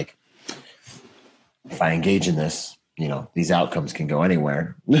that are like, if I engage in this, these outcomes can go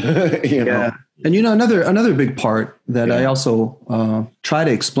anywhere. know? And another big part that I also try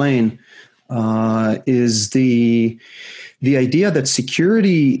to explain is the idea that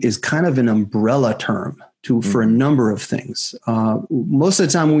security is kind of an umbrella term for a number of things. Most of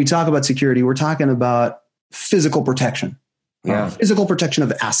the time when we talk about security, we're talking about physical protection. Physical protection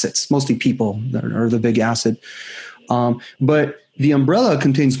of assets, mostly people that are the big asset. But the umbrella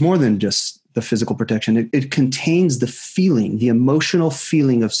contains more than just the physical protection. It contains the feeling, the emotional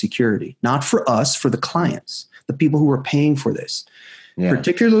feeling of security, not for us, for the clients, the people who are paying for this.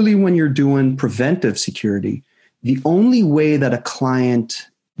 Particularly when you're doing preventive security, the only way that a client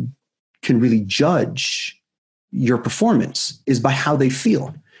can really judge your performance is by how they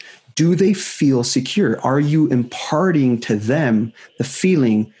feel. Do they feel secure? Are you imparting to them the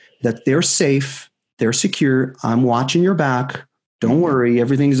feeling that they're safe, they're secure, I'm watching your back, don't worry,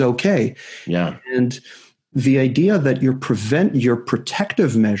 everything's okay. Yeah. And the idea that your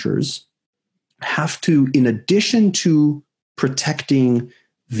protective measures have to, in addition to protecting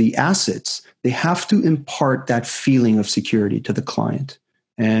the assets, they have to impart that feeling of security to the client.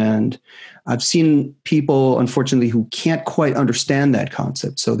 And I've seen people, unfortunately, who can't quite understand that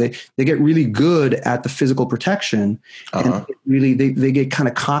concept. So they get really good at the physical protection, and really they get kind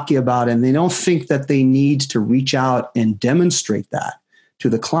of cocky about it, and they don't think that they need to reach out and demonstrate that to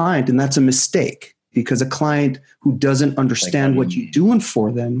the client. And that's a mistake, because a client who doesn't understand what you're doing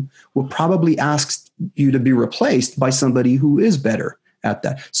for them will probably ask you to be replaced by somebody who is better at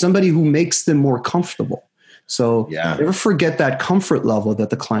that, somebody who makes them more comfortable. So never forget that comfort level that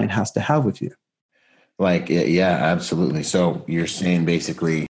the client has to have with you. Absolutely. So you're saying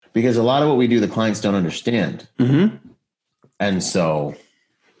basically, because a lot of what we do, the clients don't understand. And so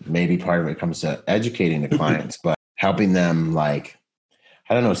maybe part of it comes to educating the clients, but helping them,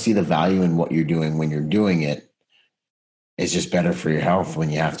 see the value in what you're doing when you're doing it is just better for your health when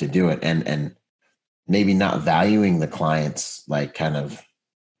you have to do it. And maybe not valuing the clients, kind of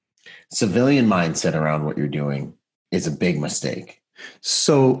civilian mindset around what you're doing is a big mistake.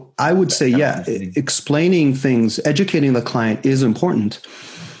 So I would say, explaining things, educating the client is important.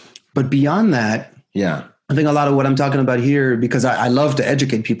 But beyond that, I think a lot of what I'm talking about here, because I love to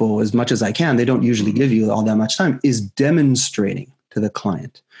educate people as much as I can, they don't usually give you all that much time, is demonstrating to the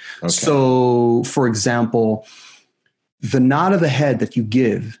client. Okay. So, for example, the nod of the head that you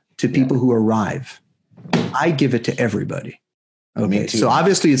give to people who arrive, I give it to everybody. Okay, so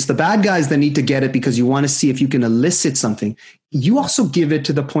obviously it's the bad guys that need to get it because you want to see if you can elicit something. You also give it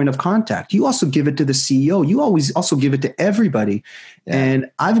to the point of contact. You also give it to the CEO. You always also give it to everybody. Yeah.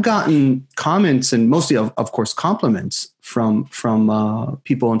 And I've gotten comments, and mostly, of course, compliments from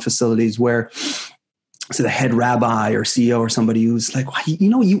people in facilities where, so the head rabbi or CEO or somebody who's like, well,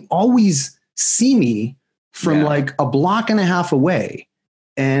 you always see me from like a block and a half away.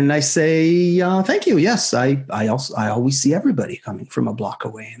 And I say, thank you. Yes, I always see everybody coming from a block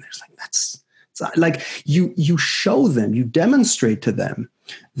away. And there's like, that's like you show them, you demonstrate to them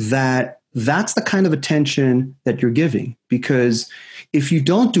that that's the kind of attention that you're giving. Because if you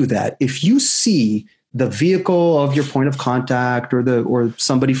don't do that, if you see the vehicle of your point of contact or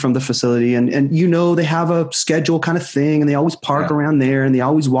somebody from the facility and they have a schedule kind of thing and they always park around there and they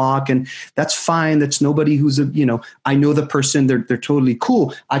always walk, and that's fine. That's nobody who's I know the person, they're totally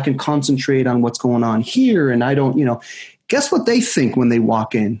cool. I can concentrate on what's going on here. And I don't, guess what they think when they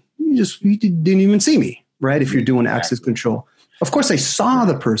walk in? You didn't even see me, right? If you're doing access control. Of course I saw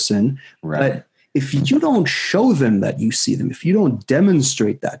the person, but if you don't show them that you see them, if you don't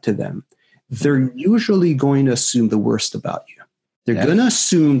demonstrate that to them, they're usually going to assume the worst about you. They're going to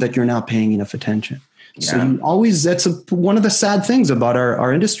assume that you're not paying enough attention. Yeah. So that's one of the sad things about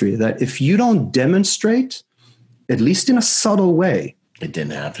our industry, that if you don't demonstrate, at least in a subtle way, it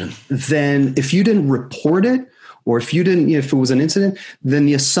didn't happen. Then if you didn't report it, or if it was an incident, then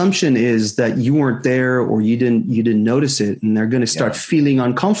the assumption is that you weren't there or you didn't notice it. And they're going to start feeling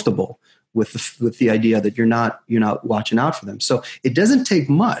uncomfortable with the idea that you're not watching out for them. So it doesn't take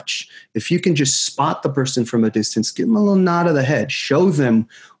much. If you can just spot the person from a distance, give them a little nod of the head, show them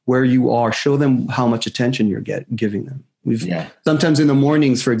where you are, show them how much attention you're giving them. Sometimes in the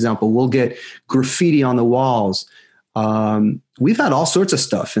mornings, for example, we'll get graffiti on the walls. We've had all sorts of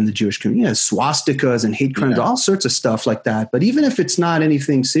stuff in the Jewish community, swastikas and hate crimes, all sorts of stuff like that. But even if it's not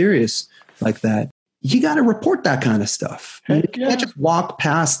anything serious like that, you got to report that kind of stuff. You can't just walk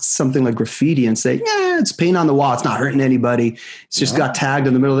past something like graffiti and say, it's paint on the wall. It's not hurting anybody. It's just got tagged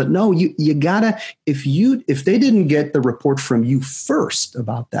in the middle of it. No, you gotta, if they didn't get the report from you first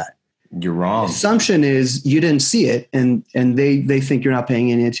about that, you're wrong. The assumption is you didn't see it and they think you're not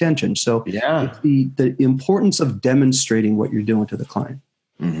paying any attention. So it's the importance of demonstrating what you're doing to the client.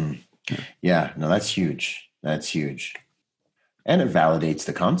 Mm-hmm. Yeah, no, that's huge. That's huge. And it validates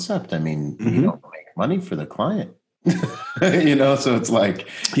the concept. I mean, you don't make money for the client, so it's like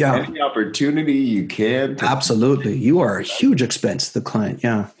any opportunity you can. Absolutely. You are a huge expense to the client.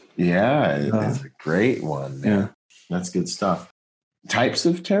 Yeah. Yeah. It's a great one. Man. Yeah. That's good stuff. Types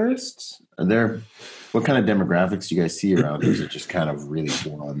of terrorists? What kind of demographics do you guys see around? Or is it just kind of really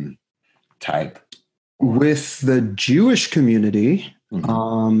one type? With the Jewish community,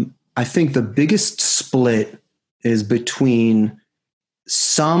 I think the biggest split is between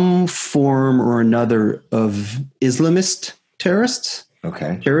some form or another of Islamist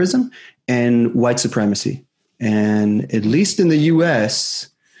terrorism, and white supremacy. And at least in the US,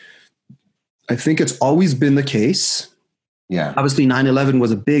 I think it's always been the case. Yeah. Obviously, 9/11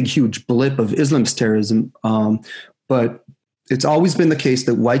 was a big, huge blip of Islamist terrorism. But it's always been the case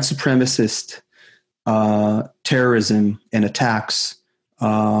that white supremacist terrorism and attacks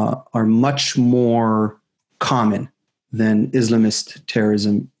are much more common than Islamist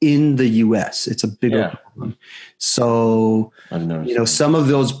terrorism in the US. It's a bigger problem. So, some of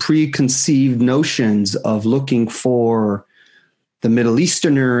those preconceived notions of looking for the Middle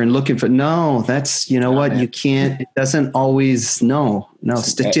Easterner and looking for, you can't, it doesn't always,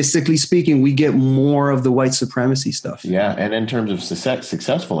 statistically speaking, we get more of the white supremacy stuff. Yeah. And in terms of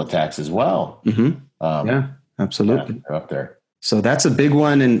successful attacks as well. Absolutely. They're up there. So that's a big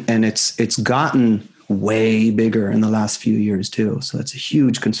one. And it's gotten way bigger in the last few years too. So that's a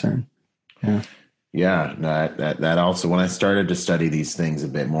huge concern. Yeah. Yeah. No, that also, when I started to study these things a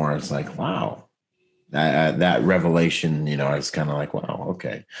bit more, it's like, wow, that revelation, I was kind of like, wow,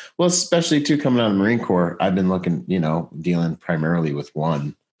 okay. Well, especially too, coming out of the Marine Corps, I've been looking, dealing primarily with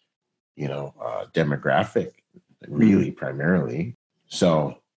one, demographic, really primarily.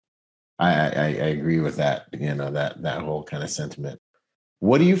 So I agree with that, that whole kind of sentiment.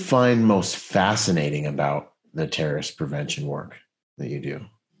 What do you find most fascinating about the terrorist prevention work that you do?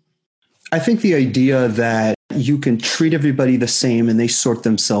 I think the idea that you can treat everybody the same and they sort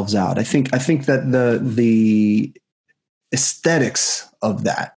themselves out. I think that the aesthetics of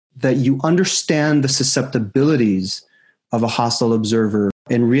that you understand the susceptibilities of a hostile observer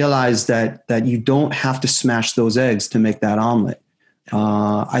and realize that you don't have to smash those eggs to make that omelet.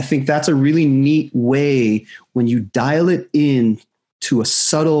 I think that's a really neat way when you dial it in to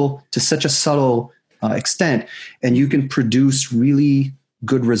such a subtle extent, and you can produce really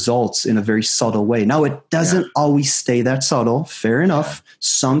good results in a very subtle way. Now, it doesn't always stay that subtle. Fair enough. Yeah.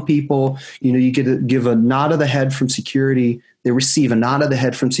 Some people, you get to give a nod of the head from security. They receive a nod of the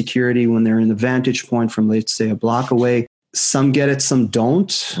head from security when they're in the vantage point from, let's say, a block away. some get it, some don't.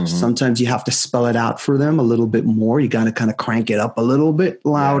 Sometimes you have to spell it out for them a little bit more. You got to kind of crank it up a little bit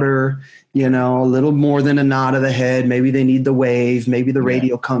louder, a little more than a nod of the head. Maybe they need the wave. Maybe the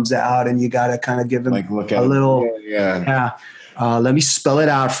radio comes out and you got to kind of give them look a at little, let me spell it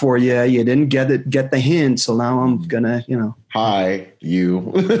out for you. You didn't get the hint. So now I'm going to, Hi,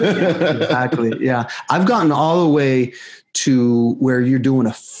 you. Exactly. Yeah. I've gotten all the way to where you're doing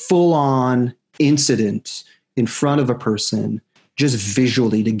a full on incident in front of a person, just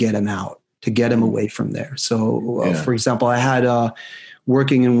visually to get him out, to get him away from there. So, for example, I had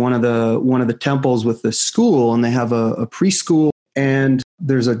working in one of the temples with the school, and they have a preschool, and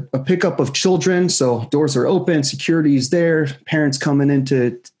there's a pickup of children. So doors are open, security's there, parents coming in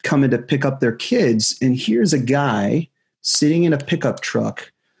to pick up their kids, and here's a guy sitting in a pickup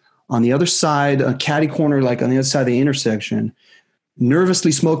truck on the other side, a catty corner, like on the other side of the intersection,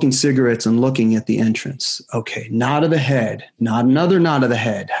 nervously smoking cigarettes and looking at the entrance. Okay, nod of the head, another nod of the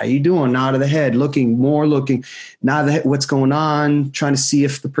head. How you doing? Nod of the head, looking, nod of the head. What's going on? Trying to see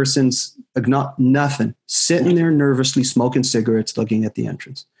if the person's nothing. Sitting there nervously smoking cigarettes, looking at the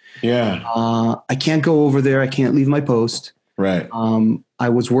entrance. Yeah. I can't go over there. I can't leave my post. Right. I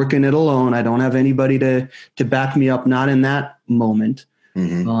was working it alone. I don't have anybody to back me up. Not in that moment.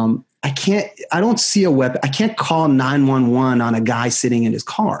 I don't see a weapon. I can't call 911 on a guy sitting in his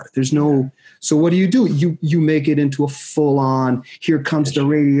car. There's no, so what do? You make it into a full on, here comes the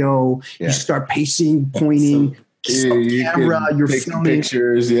radio. Yeah. You start pacing, pointing, camera, you're filming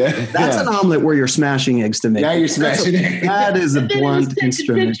pictures. That's an omelet where you're smashing eggs to make. Yeah, you're smashing eggs. That is a blunt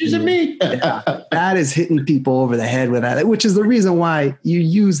instrument. Pictures of me. That is hitting people over the head with that, which is the reason why you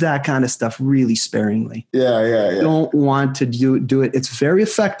use that kind of stuff really sparingly. Yeah. You don't want to do it. It's very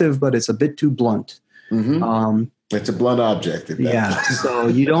effective, but it's a bit too blunt. It's a blunt object. So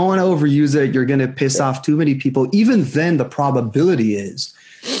you don't want to overuse it. You're going to piss off too many people. Even then, the probability is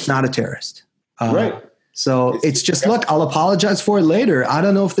it's not a terrorist. Right. So it's just, look, I'll apologize for it later. I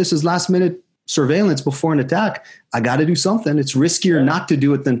don't know if this is last minute surveillance before an attack. I got to do something. It's riskier not to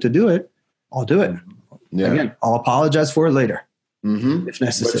do it than to do it. I'll do it. Yeah. Again, I'll apologize for it later if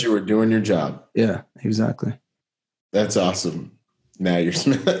necessary. But you were doing your job. Yeah, exactly. That's awesome. Now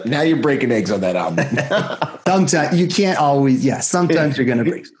you're breaking eggs on that album. Sometimes you can't always. Yeah, sometimes you're going to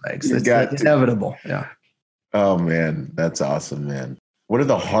break some eggs. It's inevitable. Yeah. Oh man, that's awesome, man. What are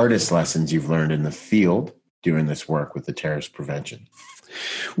the hardest lessons you've learned in the field doing this work with the terrorist prevention?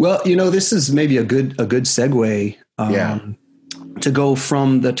 Well, this is maybe a good segue to go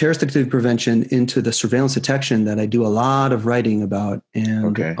from the terrorist activity prevention into the surveillance detection that I do a lot of writing about.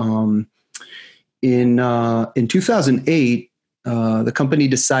 And in 2008, the company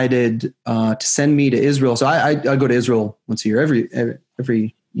decided to send me to Israel. So I go to Israel once a year,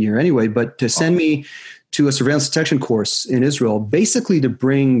 every year anyway, but to send me to a surveillance detection course in Israel, basically to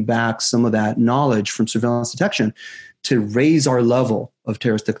bring back some of that knowledge from surveillance detection to raise our level of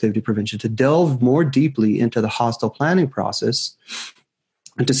terrorist activity prevention, to delve more deeply into the hostile planning process,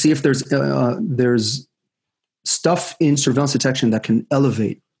 and to see if there's stuff in surveillance detection that can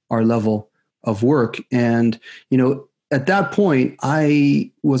elevate our level of work. And, at that point,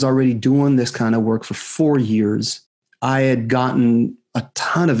 I was already doing this kind of work for 4 years. I had gotten a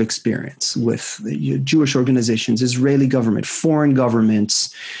ton of experience with Jewish organizations, Israeli government, foreign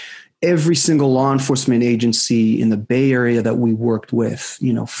governments, every single law enforcement agency in the Bay Area that we worked with,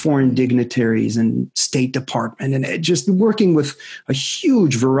 foreign dignitaries and State Department, and just working with a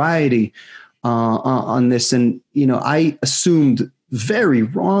huge variety on this. And, I assumed very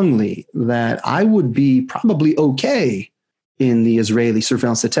wrongly that I would be probably okay in the Israeli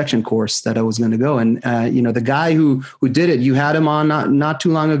surveillance detection course that I was going to go. And, the guy who did it, you had him on not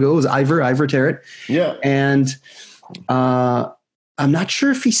too long ago, was Ivor Terrett. Yeah. And I'm not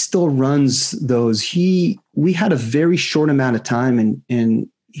sure if he still runs those. We had a very short amount of time, and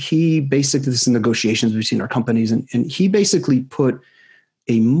he basically, this is negotiations between our companies, and he basically put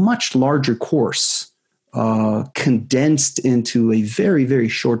a much larger course condensed into a very, very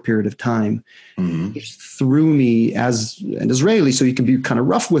short period of time. He threw me as an Israeli, so he could be kind of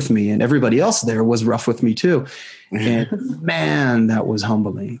rough with me, and everybody else there was rough with me too. And man, that was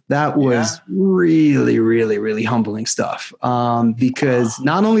humbling. That was really, really, really humbling stuff. Because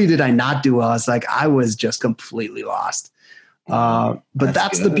not only did I not do well, it's like I was just completely lost. But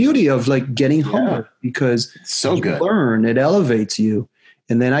that's the beauty of getting humble, because it's so you good. Learn, it elevates you.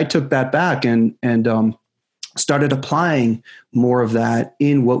 And then I took that back and started applying more of that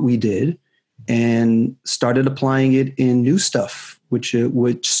in what we did, and started applying it in new stuff, which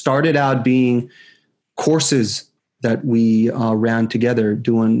started out being courses that we ran together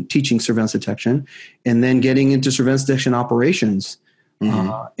teaching surveillance detection, and then getting into surveillance detection operations.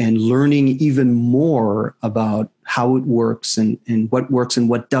 And learning even more about how it works and what works and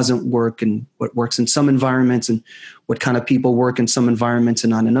what doesn't work and what works in some environments and what kind of people work in some environments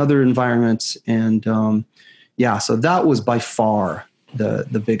and not in other environments. And so that was by far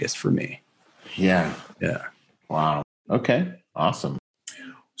the biggest for me. Yeah. Yeah. Wow. Okay. Awesome.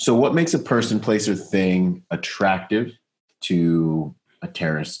 So what makes a person, place, or thing attractive to a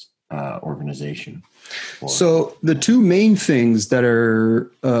terrorist organization? So the two main things that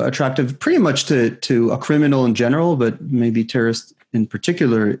are attractive pretty much to a criminal in general, but maybe terrorists in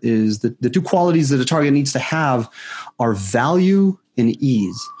particular, is the two qualities that a target needs to have are value and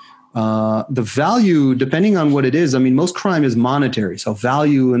ease. The value, depending on what it is, I mean, most crime is monetary. So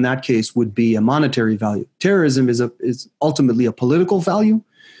value in that case would be a monetary value. Terrorism is ultimately a political value.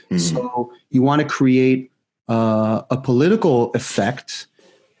 So you want to create a political effect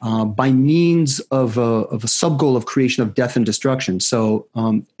by means of a sub-goal of creation of death and destruction. So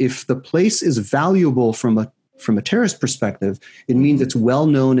if the place is valuable from a terrorist perspective, it means it's well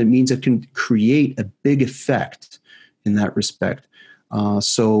known. It means it can create a big effect in that respect.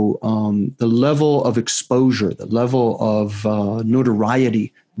 So the level of exposure, the level of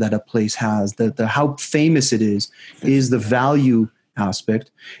notoriety that a place has, the how famous it is the value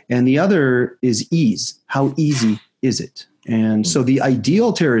aspect. And the other is ease. How easy is it? And so the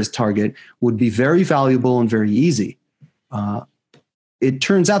ideal terrorist target would be very valuable and very easy. It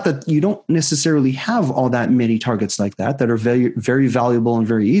turns out that you don't necessarily have all that many targets like that are very, very valuable and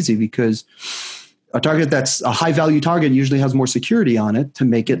very easy, because a target that's a high value target usually has more security on it to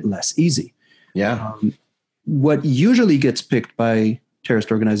make it less easy. Yeah. What usually gets picked by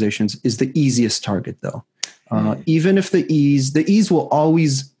terrorist organizations is the easiest target, though. Even if the ease will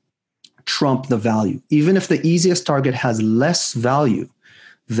always trump the value. Even if the easiest target has less value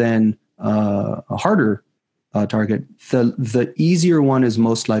than a harder target, the easier one is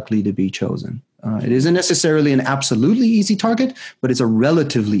most likely to be chosen. It isn't necessarily an absolutely easy target, but it's a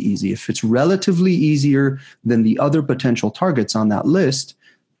relatively easy. If it's relatively easier than the other potential targets on that list,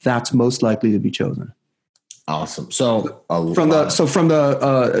 that's most likely to be chosen. Awesome. So from the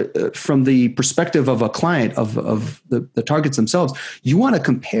perspective of a client of the targets themselves, you want to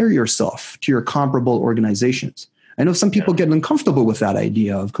compare yourself to your comparable organizations. I know some people get uncomfortable with that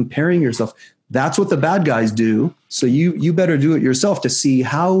idea of comparing yourself. That's what the bad guys do. So you better do it yourself to see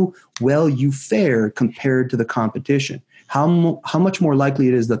how well you fare compared to the competition. How much more likely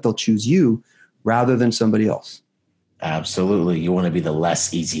it is that they'll choose you rather than somebody else. Absolutely. You want to be the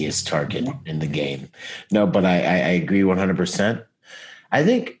less easiest target in the game. No, but I agree 100%. I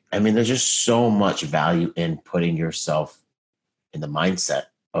mean, there's just so much value in putting yourself in the mindset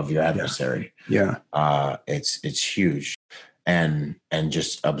of your adversary. Yeah. It's huge. And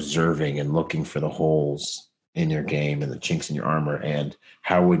just observing and looking for the holes in your game and the chinks in your armor. And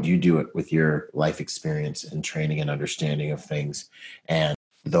how would you do it with your life experience and training and understanding of things? And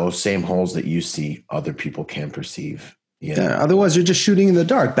those same holes that you see, other people can perceive. Yeah. Otherwise, you're just shooting in the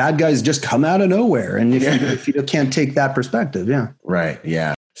dark. Bad guys just come out of nowhere. And if you can't take that perspective, Right.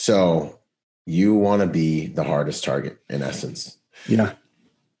 Yeah. So you want to be the hardest target, in essence. Yeah.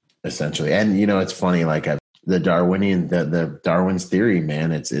 Essentially. And, it's funny, like the Darwin's theory,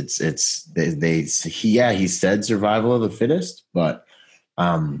 man, he said survival of the fittest, but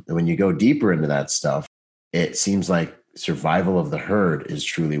when you go deeper into that stuff, it seems like survival of the herd is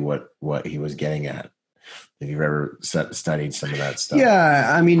truly what he was getting at. If you've ever studied some of that stuff.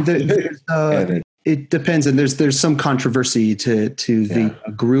 Yeah. I mean, it depends. And there's some controversy to the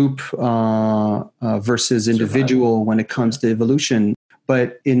group versus individual when it comes to evolution.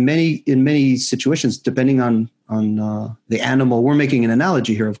 But in many situations, depending on the animal, we're making an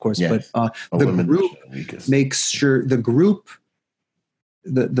analogy here, of course, but the group makes sure the group,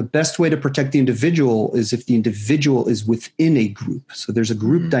 the best way to protect the individual is if the individual is within a group. So there's a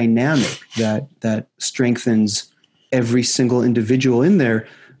group dynamic that strengthens every single individual in there,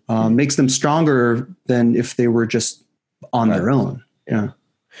 makes them stronger than if they were just on their own. Yeah.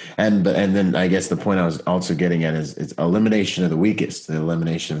 And then I guess the point I was also getting at is elimination of the weakest, the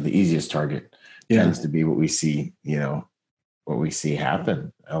elimination of the easiest target tends to be what we see,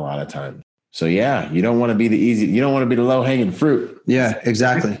 happen a lot of times. So you don't want to be you don't want to be the low hanging fruit. Yeah,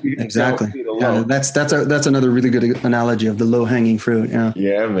 exactly. Yeah, that's another really good analogy of the low hanging fruit. Yeah.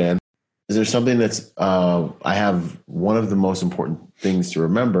 Yeah, man. Is there something that's, I have one of the most important things to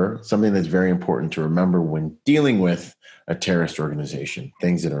remember, something that's very important to remember when dealing with a terrorist organization,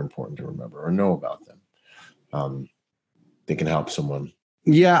 things that are important to remember or know about them. They can help someone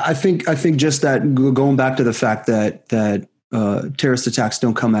Yeah, I think just that, going back to the fact that terrorist attacks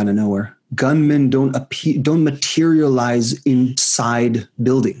don't come out of nowhere. Gunmen don't materialize inside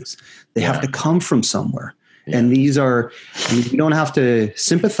buildings. They have to come from somewhere. Yeah. And these are, I mean, you don't have to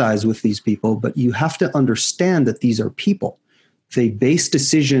sympathize with these people, but you have to understand that these are people. They base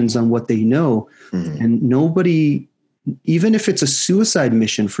decisions on what they know. Mm-hmm. And nobody, even if it's a suicide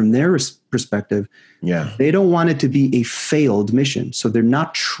mission from their perspective, they don't want it to be a failed mission. So they're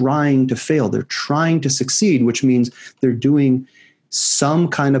not trying to fail. They're trying to succeed, which means they're doing some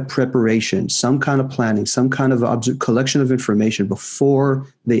kind of preparation, some kind of planning, some kind of collection of information before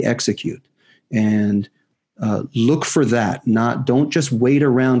they execute. And look for that. Don't just wait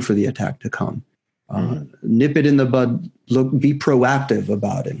around for the attack to come. Nip it in the bud. Be proactive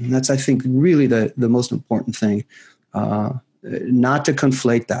about it. And that's, I think, really the most important thing. Not to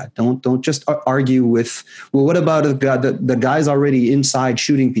conflate that. Don't just argue with, well, what about the guy's already inside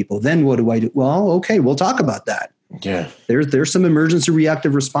shooting people? Then what do I do? Well, okay, we'll talk about that. Yeah. There's some emergency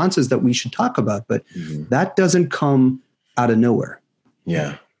reactive responses that we should talk about, but that doesn't come out of nowhere.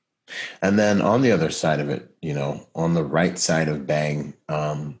 Yeah. And then on the other side of it, on the right side of bang,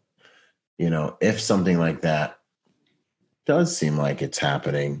 if something like that does seem like it's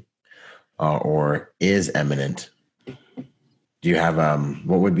happening or is imminent, do you have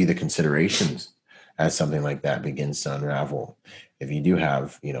what would be the considerations as something like that begins to unravel? If you do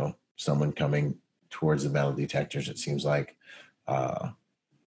have, someone coming towards the metal detectors, it seems like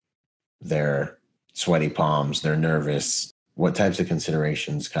they're sweaty palms, they're nervous. What types of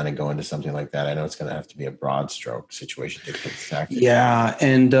considerations kind of go into something like that? I know it's going to have to be a broad stroke situation to protect. Yeah.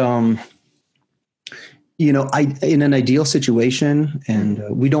 And, in an ideal situation, and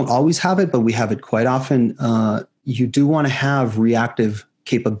we don't always have it, but we have it quite often, you do want to have reactive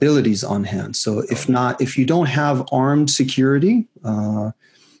capabilities on hand. So if you don't have armed security,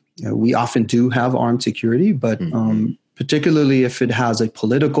 we often do have armed security, but particularly if it has a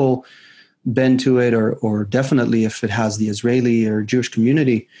political bend to it, or definitely if it has the Israeli or Jewish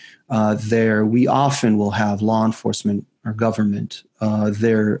community there, we often will have law enforcement or government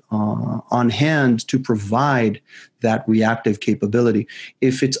there on hand to provide that reactive capability.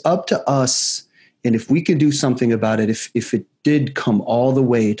 If it's up to us, and if we could do something about it, if it did come all the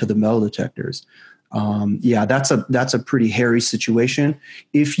way to the metal detectors, that's a pretty hairy situation.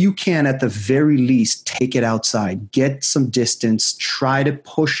 If you can, at the very least, take it outside, get some distance, try to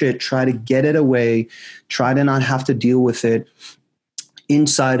push it, try to get it away, try to not have to deal with it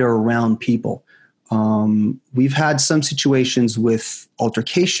inside or around people. We've had some situations with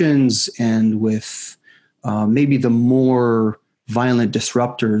altercations and with maybe the more violent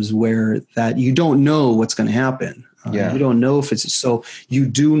disruptors where that you don't know what's going to happen. You don't know if it's so. You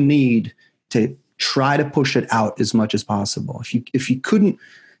do need to try to push it out as much as possible. If you couldn't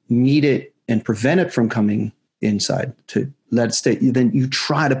meet it and prevent it from coming inside, to let it stay, then you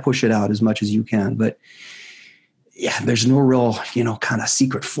try to push it out as much as you can. But there's no real, kind of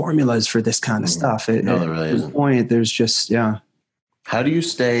secret formulas for this kind of stuff. There really isn't. At this point, there's just, How do you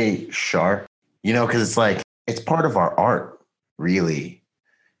stay sharp? Because it's like, it's part of our art, really,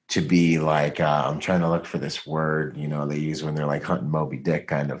 to be like, I'm trying to look for this word, they use when they're like hunting Moby Dick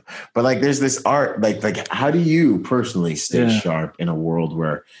kind of, but like, there's this art, like how do you personally stay sharp in a world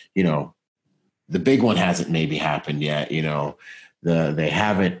where, the big one hasn't maybe happened yet, you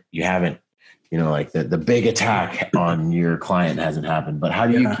haven't, like the big attack on your client hasn't happened, but how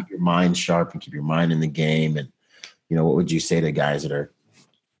do you keep your mind sharp and keep your mind in the game? And, what would you say to guys that are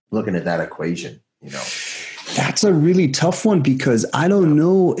looking at that equation, That's a really tough one, because I don't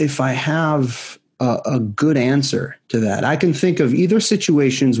know if I have a good answer to that. I can think of either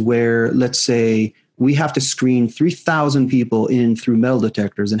situations where, let's say, we have to screen 3,000 people in through metal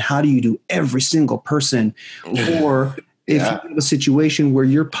detectors, and how do you do every single person? Or if you have a situation where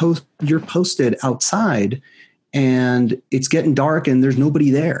you're posted outside and it's getting dark and there's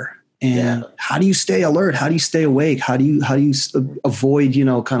nobody there. And how do you stay alert? How do you stay awake? How do you avoid,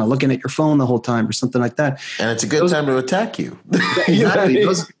 kind of looking at your phone the whole time or something like that? And it's a good time to attack you. Exactly.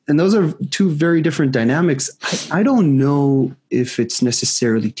 Those are two very different dynamics. I don't know if it's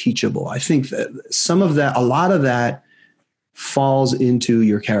necessarily teachable. I think that a lot of that falls into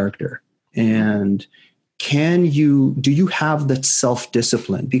your character. And do you have that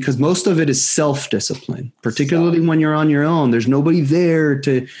self-discipline? Because most of it is self-discipline, particularly when you're on your own. There's nobody there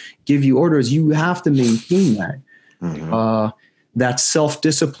to give you orders. You have to maintain that, that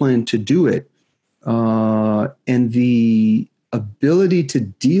self-discipline to do it, and the ability to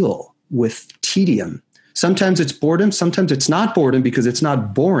deal with tedium. Sometimes it's boredom. Sometimes it's not boredom because it's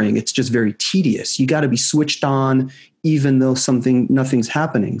not boring. It's just very tedious. You got to be switched on even though nothing's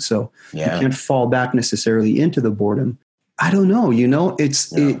happening. So you can't fall back necessarily into the boredom. I don't know.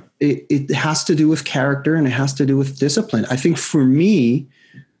 It has to do with character and it has to do with discipline. I think for me,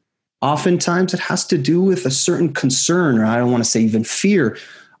 oftentimes it has to do with a certain concern, or I don't want to say even fear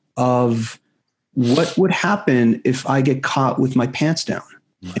of what would happen if I get caught with my pants down.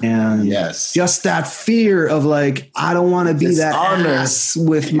 And just that fear of like, I don't want to be that ass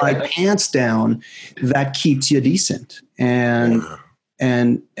with my pants down, that keeps you decent. And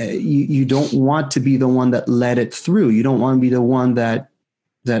you don't want to be the one that let it through. You don't want to be the one that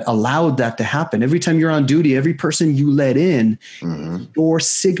allowed that to happen. Every time you're on duty, every person you let in, your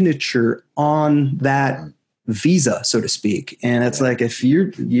signature on that visa, so to speak. And it's like, if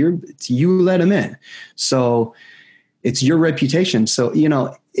you let them in. So it's your reputation. So,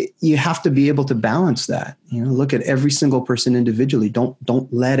 you have to be able to balance that, look at every single person individually. Don't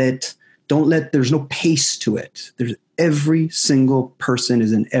let there's no pace to it. There's every single person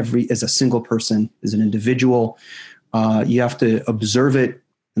is a single person, is an individual. You have to observe it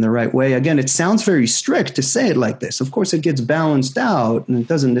in the right way. Again, it sounds very strict to say it like this. Of course, it gets balanced out and it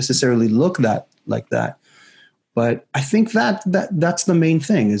doesn't necessarily look like that. But I think that's the main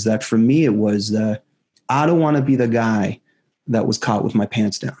thing, is that for me, it was I don't want to be the guy that was caught with my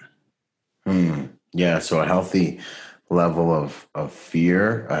pants down. Yeah. So a healthy level of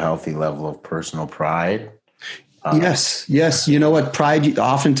fear, a healthy level of personal pride. Yes. You know what? Pride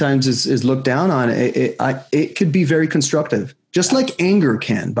oftentimes is looked down on. It could be very constructive, just like anger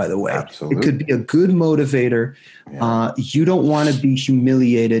can, by the way. Absolutely. It could be a good motivator. Yeah. You don't want to be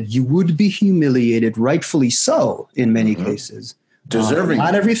humiliated. You would be humiliated, rightfully so, in many cases. Deserving.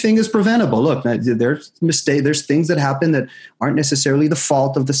 Not everything is preventable. Look, there's mistakes. There's things that happen that aren't necessarily the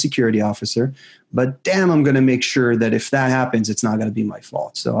fault of the security officer. But damn, I'm going to make sure that if that happens, it's not going to be my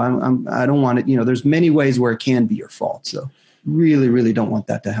fault. So I don't want it. There's many ways where it can be your fault. So really, really don't want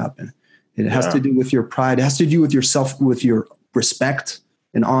that to happen. It has to do with your pride. It has to do with yourself, with your respect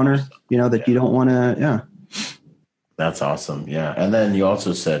and honor. That you don't want to. Yeah. That's awesome. Yeah, and then you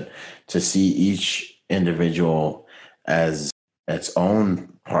also said to see each individual as its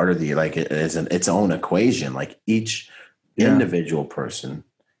own part of its own equation. Like each individual person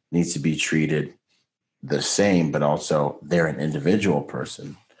needs to be treated the same, but also they're an individual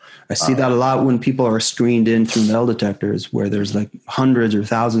person. I see that a lot when people are screened in through metal detectors, where there's like hundreds or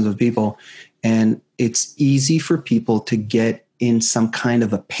thousands of people, and it's easy for people to get in some kind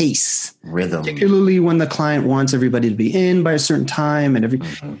of a pace, rhythm, particularly when the client wants everybody to be in by a certain time, and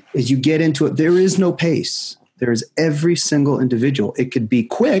as you get into it, there is no pace. There's every single individual. It could be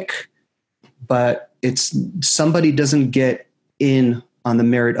quick, but somebody doesn't get in on the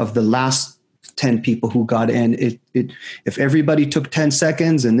merit of the last 10 people who got in. If everybody took 10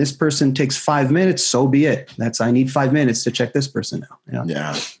 seconds and this person takes 5 minutes, so be it. I need 5 minutes to check this person now.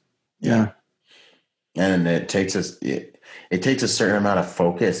 Yeah. And it takes a certain amount of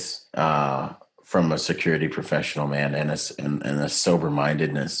focus from a security professional, man, and a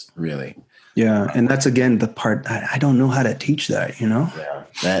sober-mindedness, really. Yeah, and that's, again, the part I don't know how to teach that,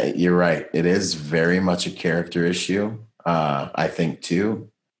 Yeah, you're right. It is very much a character issue, I think, too,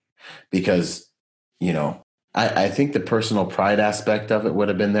 because, I think the personal pride aspect of it would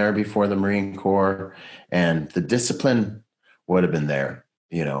have been there before the Marine Corps, and the discipline would have been there,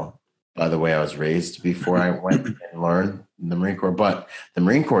 by the way I was raised before I went and learned in the Marine Corps. But the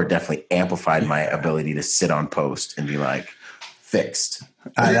Marine Corps definitely amplified my ability to sit on post and be like, fixed.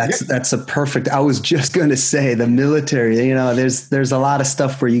 That's a perfect. I was just going to say the military. There's a lot of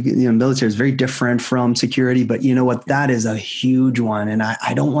stuff where military is very different from security, but you know what? That is a huge one, and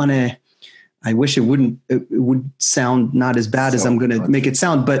I don't want to. I wish it wouldn't. It would sound not as bad as I'm going to make it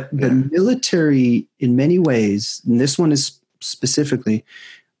sound. But the military, in many ways, and this one is specifically,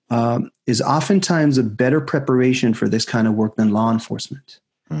 is oftentimes a better preparation for this kind of work than law enforcement.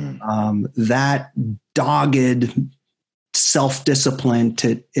 That dogged self-discipline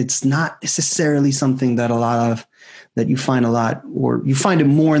it's not necessarily something that you find a lot, or you find it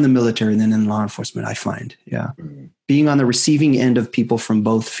more in the military than in law enforcement, I find. Yeah. Being on the receiving end of people from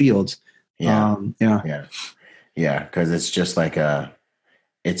both fields. Yeah. Cause it's just like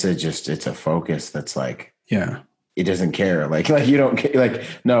it's a focus that's like, it doesn't care. Like you don't care. Like,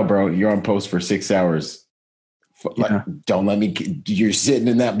 no, bro, you're on post for 6 hours. Don't let me, you're sitting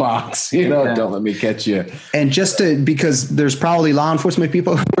in that box, don't let me catch you. And because there's probably law enforcement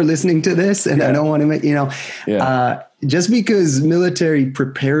people who are listening to this, and I don't want to just because military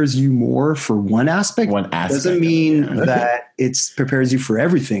prepares you more for one aspect doesn't mean that it's prepares you for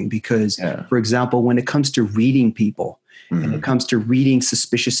everything because, for example, when it comes to reading people, and it comes to reading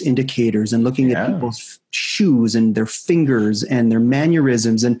suspicious indicators and looking at people's shoes and their fingers and their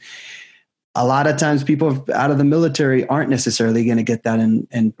mannerisms. And a lot of times people out of the military aren't necessarily going to get that.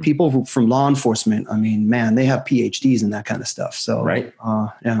 And people from law enforcement, I mean, man, they have PhDs and that kind of stuff. So,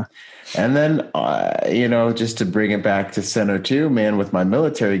 yeah. And then, just to bring it back to Center 2, man, with my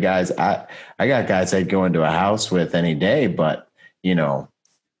military guys, I got guys I'd go into a house with any day, but,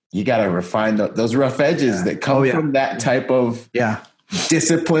 you got to refine those rough edges that come from that type of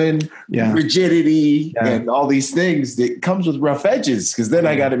discipline, rigidity, and all these things that comes with rough edges. Because then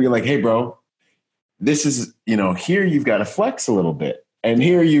I got to be like, hey, bro, this is, here you've got to flex a little bit. And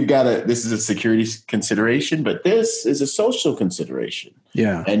here you've got this is a security consideration, but this is a social consideration.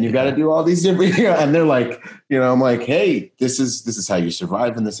 Yeah. And you've got to do all these different, and they're like, I'm like, hey, this is how you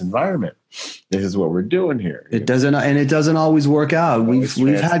survive in this environment. This is what we're doing here. It doesn't always work out.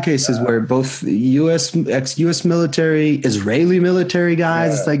 We've had cases where both ex-US military, Israeli military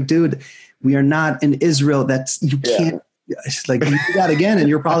guys, it's like, dude, we are not in Israel. You can't. It's like you do that again, and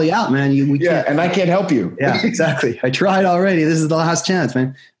you're probably out, man. We can't, and I can't help you. Yeah, exactly. I tried already. This is the last chance,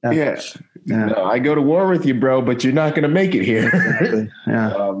 man. Yeah. No, I go to war with you, bro, but you're not going to make it here. Exactly.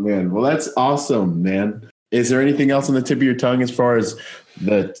 Yeah. Oh man. Well, that's awesome, man. Is there anything else on the tip of your tongue as far as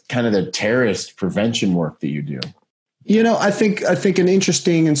the kind of the terrorist prevention work that you do? I think an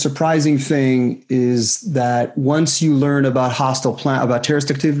interesting and surprising thing is that once you learn about about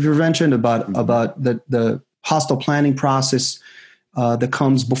terrorist activity prevention, about the hostile planning process that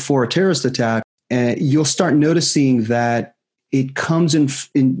comes before a terrorist attack, you'll start noticing that it comes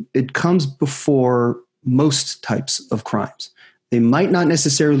it comes before most types of crimes. They might not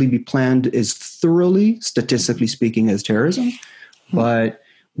necessarily be planned as thoroughly, statistically speaking, as terrorism, but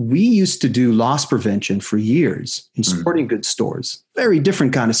we used to do loss prevention for years in sporting goods stores. Very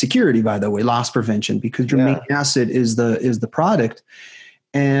different kind of security, by the way, loss prevention, because your main asset is the product.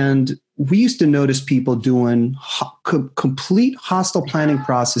 And we used to notice people doing complete hostile planning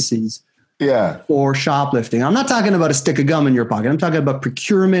processes for shoplifting. I'm not talking about a stick of gum in your pocket. I'm talking about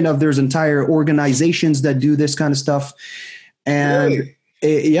procurement of there's entire organizations that do this kind of stuff. And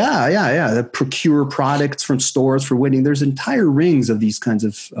they procure products from stores for winning. There's entire rings of these kinds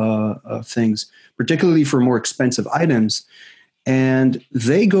of things, particularly for more expensive items. And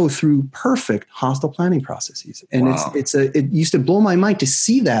they go through perfect hostile planning processes. And it used to blow my mind to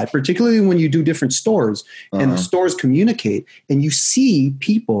see that, particularly when you do different stores and the stores communicate and you see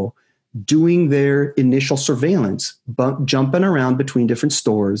people doing their initial surveillance, jumping around between different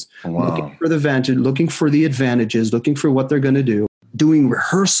stores, looking for the advantages, looking for what they're going to do, doing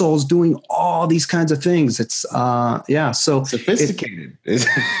rehearsals, doing all these kinds of things. It's so sophisticated.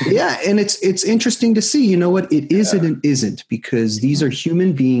 And it's interesting to see. You know what? It is and isn't, because these are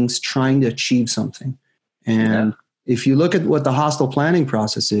human beings trying to achieve something. And if you look at what the hostile planning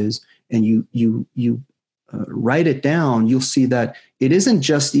process is, and you write it down, you'll see that it isn't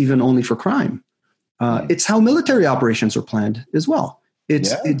just even only for crime. It's how military operations are planned as well.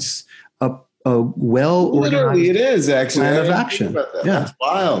 It's a well-organized, literally, it is actually plan of action. That's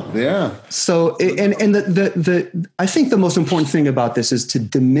wild. Yeah. So, and I think the most important thing about this is to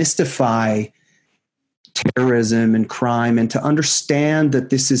demystify terrorism and crime, and to understand that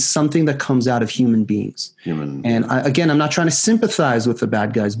this is something that comes out of human beings. And I'm not trying to sympathize with the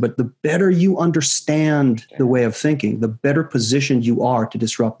bad guys, but the better you understand the way of thinking, the better positioned you are to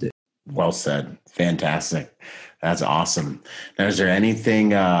disrupt it. Well said. Fantastic. That's awesome. Now, is there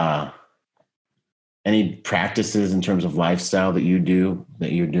anything, any practices in terms of lifestyle that you're doing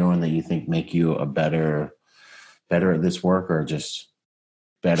that you think make you a better at this work, or just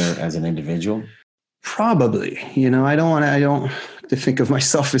better as an individual? Probably. I don't to think of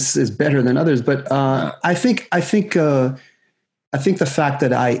myself as better than others, but I think the fact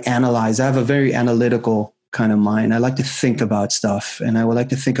that I have a very analytical kind of mind. I like to think about stuff, and I would like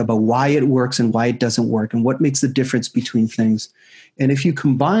to think about why it works and why it doesn't work, and what makes the difference between things. And if you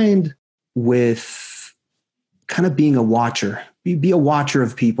combined with kind of being a watcher, be a watcher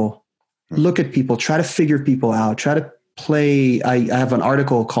of people, look at people, try to figure people out, try to play. I have an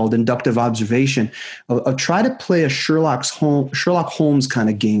article called Inductive Observation of try to play a Sherlock Holmes kind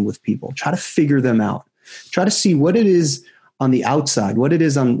of game with people, try to figure them out, try to see what it is on the outside, what it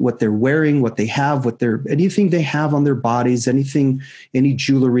is on what they're wearing, what they have, anything they have on their bodies, any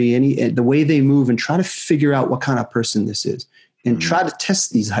jewelry, the way they move, and try to figure out what kind of person this is, and try to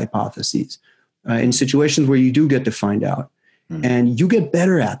test these hypotheses. In situations where you do get to find out, and you get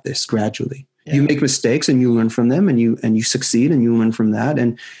better at this gradually. You make mistakes and you learn from them, and you succeed and you learn from that.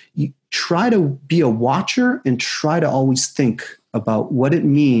 And you try to be a watcher and try to always think about what it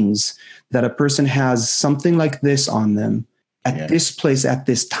means that a person has something like this on them at this place at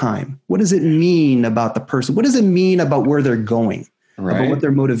this time. What does it mean about the person? What does it mean about where they're going? About what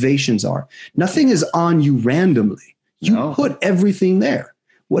their motivations are? Nothing is on you randomly. You put everything there.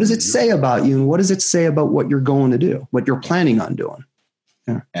 What does it say about you? And what does it say about what you're going to do, what you're planning on doing?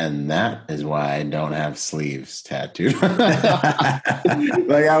 Yeah. And that is why I don't have sleeves tattooed. Like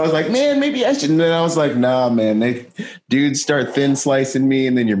I was like, man, maybe I should. And then I was like, nah, man, dudes start thin slicing me,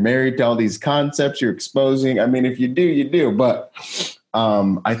 and then you're married to all these concepts you're exposing. I mean, if you do, you do. But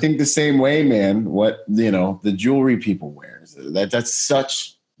I think the same way, man, what, the jewelry people wear, that's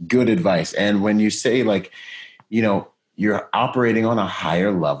such good advice. And when you say like, you're operating on a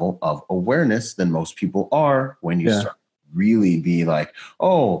higher level of awareness than most people are when you start really be like,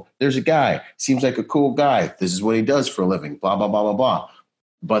 oh, there's a guy, seems like a cool guy. This is what he does for a living, blah, blah, blah, blah, blah.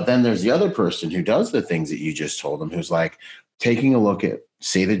 But then there's the other person who does the things that you just told them, who's like taking a look at,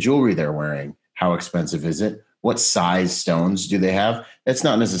 say, the jewelry they're wearing. How expensive is it? What size stones do they have? It's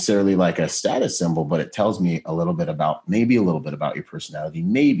not necessarily like a status symbol, but it tells me a little bit about your personality,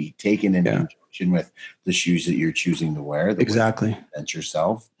 maybe taken into conjunction with the shoes that you're choosing to wear. Exactly. And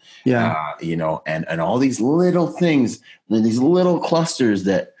yourself. Yeah. And all these little things, these little clusters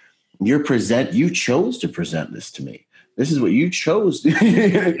that you chose to present this to me. This is what you chose for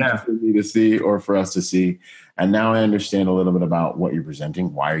me to see or for us to see. And now I understand a little bit about what you're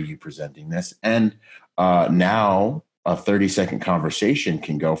presenting. Why are you presenting this? And now a 30-second conversation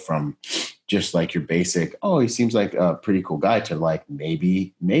can go from just like your basic, oh, he seems like a pretty cool guy, to like,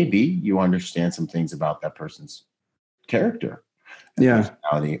 maybe you understand some things about that person's character.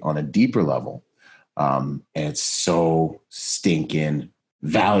 Personality on a deeper level. And it's so stinking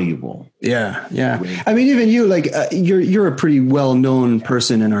valuable. Yeah. I mean, even you, like you're a pretty well-known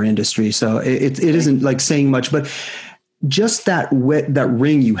person in our industry, so it isn't like saying much, but just that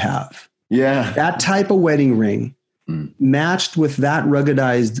ring you have, that type of wedding ring, matched with that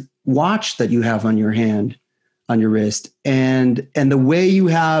ruggedized watch that you have on your hand, on your wrist, and the way you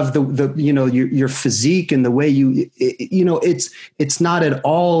have the your physique, and the way it's not at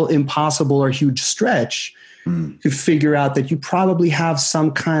all impossible or huge stretch to figure out that you probably have some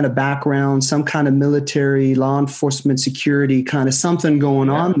kind of background, some kind of military, law enforcement, security kind of something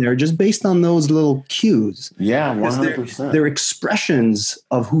going on there, just based on those little cues. Yeah, 100%. They're expressions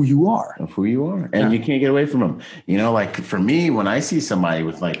of who you are. And you can't get away from them. Like for me, when I see somebody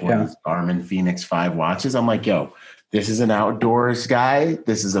with like one of these Garmin Fenix 5 watches, I'm like, yo, this is an outdoors guy.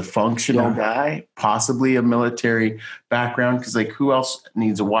 This is a functional guy, possibly a military background. Because like, who else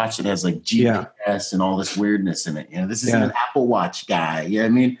needs a watch that has like GPS and all this weirdness in it? This isn't an Apple Watch guy. You know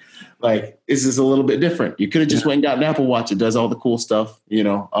what I mean? Like, this is a little bit different. You could have just went and got an Apple Watch. It does all the cool stuff,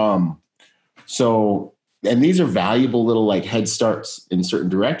 So, and these are valuable little like head starts in certain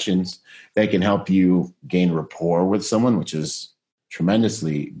directions that can help you gain rapport with someone, which is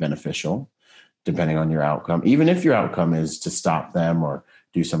tremendously beneficial, depending on your outcome. Even if your outcome is to stop them or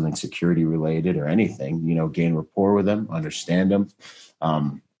do something security related or anything, gain rapport with them, understand them.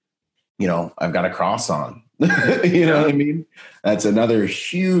 I've got a cross on, you know what I mean? That's another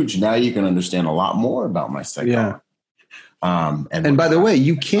huge, now you can understand a lot more about my psychology. And by the way,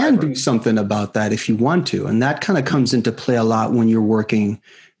 you can do something about that if you want to. And that kind of comes into play a lot when you're working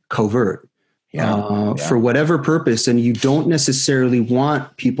covert. For whatever purpose, and you don't necessarily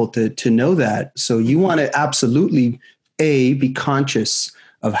want people to know that. So you want to absolutely be conscious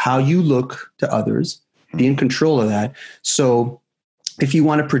of how you look to others, be in control of that. So if you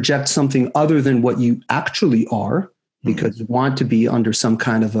want to project something other than what you actually are, because you want to be under some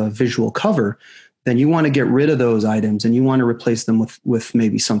kind of a visual cover, then you want to get rid of those items and you want to replace them with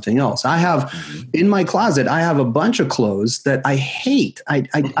maybe something else. I have in my closet, I have a bunch of clothes that I hate. I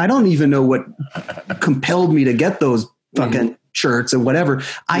don't even know what compelled me to get those fucking shirts or whatever.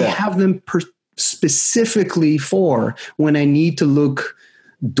 I have them specifically for when I need to look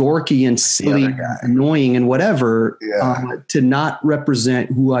dorky and silly, annoying and whatever, to not represent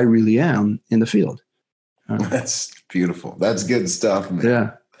who I really am in the field. That's beautiful. That's good stuff, man.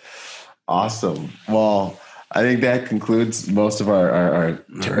 Yeah. Awesome. Well, I think that concludes most of our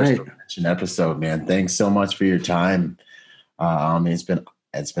terrorist prevention episode, man. Thanks so much for your time. It's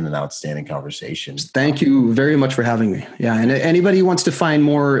been an outstanding conversation. Thank you very much for having me. Yeah. And anybody who wants to find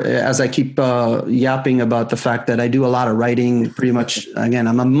more, as I keep yapping about the fact that I do a lot of writing, pretty much, again,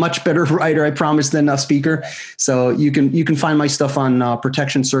 I'm a much better writer, I promise, than a speaker. So you can find my stuff on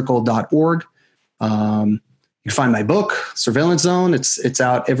protectioncircle.org. You can find my book, Surveillance Zone. It's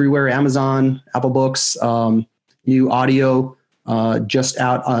out everywhere, Amazon, Apple Books. New audio just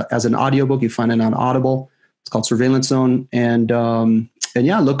out as an audiobook. You find it on Audible. It's called Surveillance Zone. And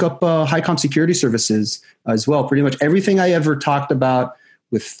yeah, look up HighCom Security Services as well. Pretty much everything I ever talked about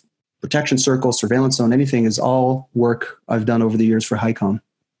with Protection Circle, Surveillance Zone, anything is all work I've done over the years for HighCom.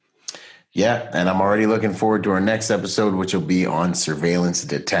 Yeah, and I'm already looking forward to our next episode, which will be on surveillance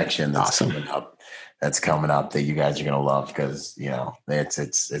detection. That's awesome. Coming up. That's coming up that you guys are going to love because,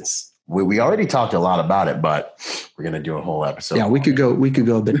 it's we already talked a lot about it, but we're going to do a whole episode. Yeah, we could go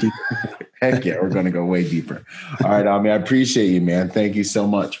a bit deeper. Heck yeah, we're going to go way deeper. All right, Ami, I appreciate you, man. Thank you so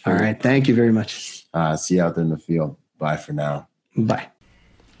much. All right, thank you very much. See you out there in the field. Bye for now. Bye.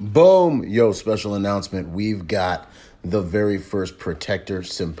 Boom. Yo, special announcement. We've got the very first Protector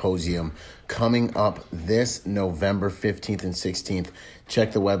Symposium coming up this November 15th and 16th.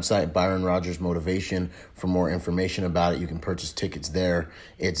 Check the website, Byron Rogers Motivation, for more information about it. You can purchase tickets there.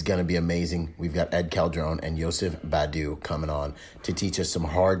 It's going to be amazing. We've got Ed Calderon and Yosef Badu coming on to teach us some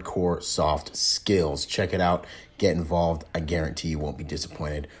hardcore soft skills. Check it out. Get involved. I guarantee you won't be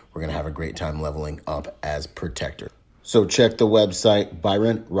disappointed. We're going to have a great time leveling up as Protector. So check the website,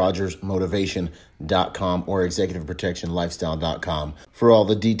 ByronRogersMotivation.com or ExecutiveProtectionLifestyle.com for all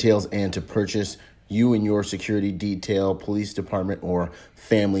the details and to purchase you and your security detail, police department, or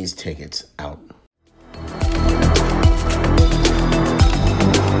family's tickets out.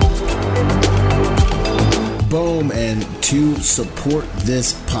 Boom. And to support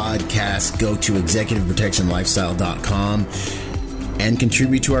this podcast, go to ExecutiveProtectionLifestyle.com and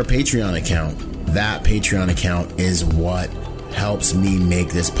contribute to our Patreon account. That Patreon account is what helps me make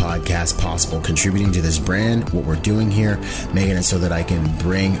this podcast possible, contributing to this brand, what we're doing here, making it so that I can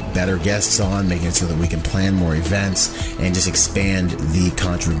bring better guests on, making it so that we can plan more events and just expand the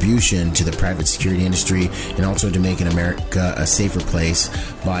contribution to the private security industry and also to making America a safer place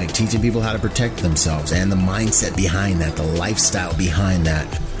by teaching people how to protect themselves and the mindset behind that, the lifestyle behind that.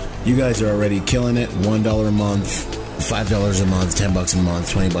 You guys are already killing it. $1 a month. $5 a month, $10 a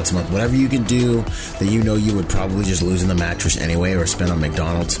month, $20 a month, whatever you can do that you know you would probably just lose in the mattress anyway or spend on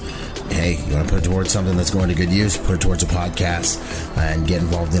McDonald's. Hey, you want to put it towards something that's going to good use, put it towards a podcast and get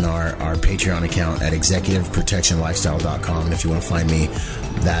involved in our Patreon account at ExecutiveProtectionLifestyle.com. And if you want to find me,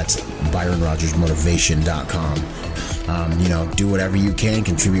 that's ByronRogersMotivation.com. Do whatever you can,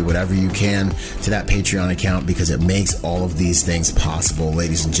 contribute whatever you can to that Patreon account because it makes all of these things possible,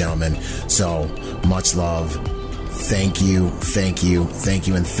 ladies and gentlemen. So much love. Thank you,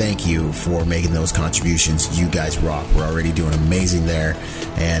 and thank you for making those contributions. You guys rock. We're already doing amazing there,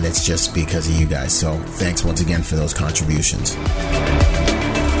 and it's just because of you guys. So thanks once again for those contributions.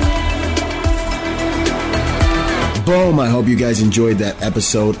 Boom. I hope you guys enjoyed that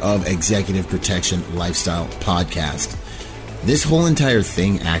episode of Executive Protection Lifestyle Podcast. This whole entire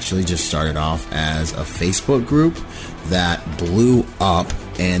thing actually just started off as a Facebook group that blew up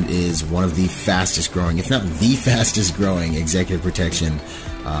and is one of the fastest growing, if not the fastest growing, executive protection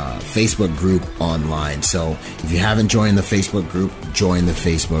Facebook group online. So if you haven't joined the Facebook group, join the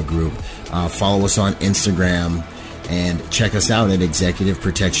Facebook group. Follow us on Instagram and check us out at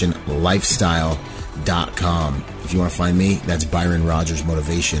ExecutiveProtectionLifestyle.com. If you want to find me, that's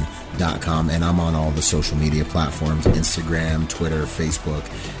ByronRogersMotivation.com, and I'm on all the social media platforms, Instagram, Twitter, Facebook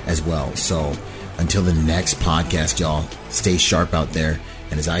as well. So until the next podcast, y'all, stay sharp out there.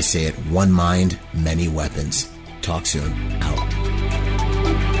 And as I say it, one mind, many weapons. Talk soon. Out.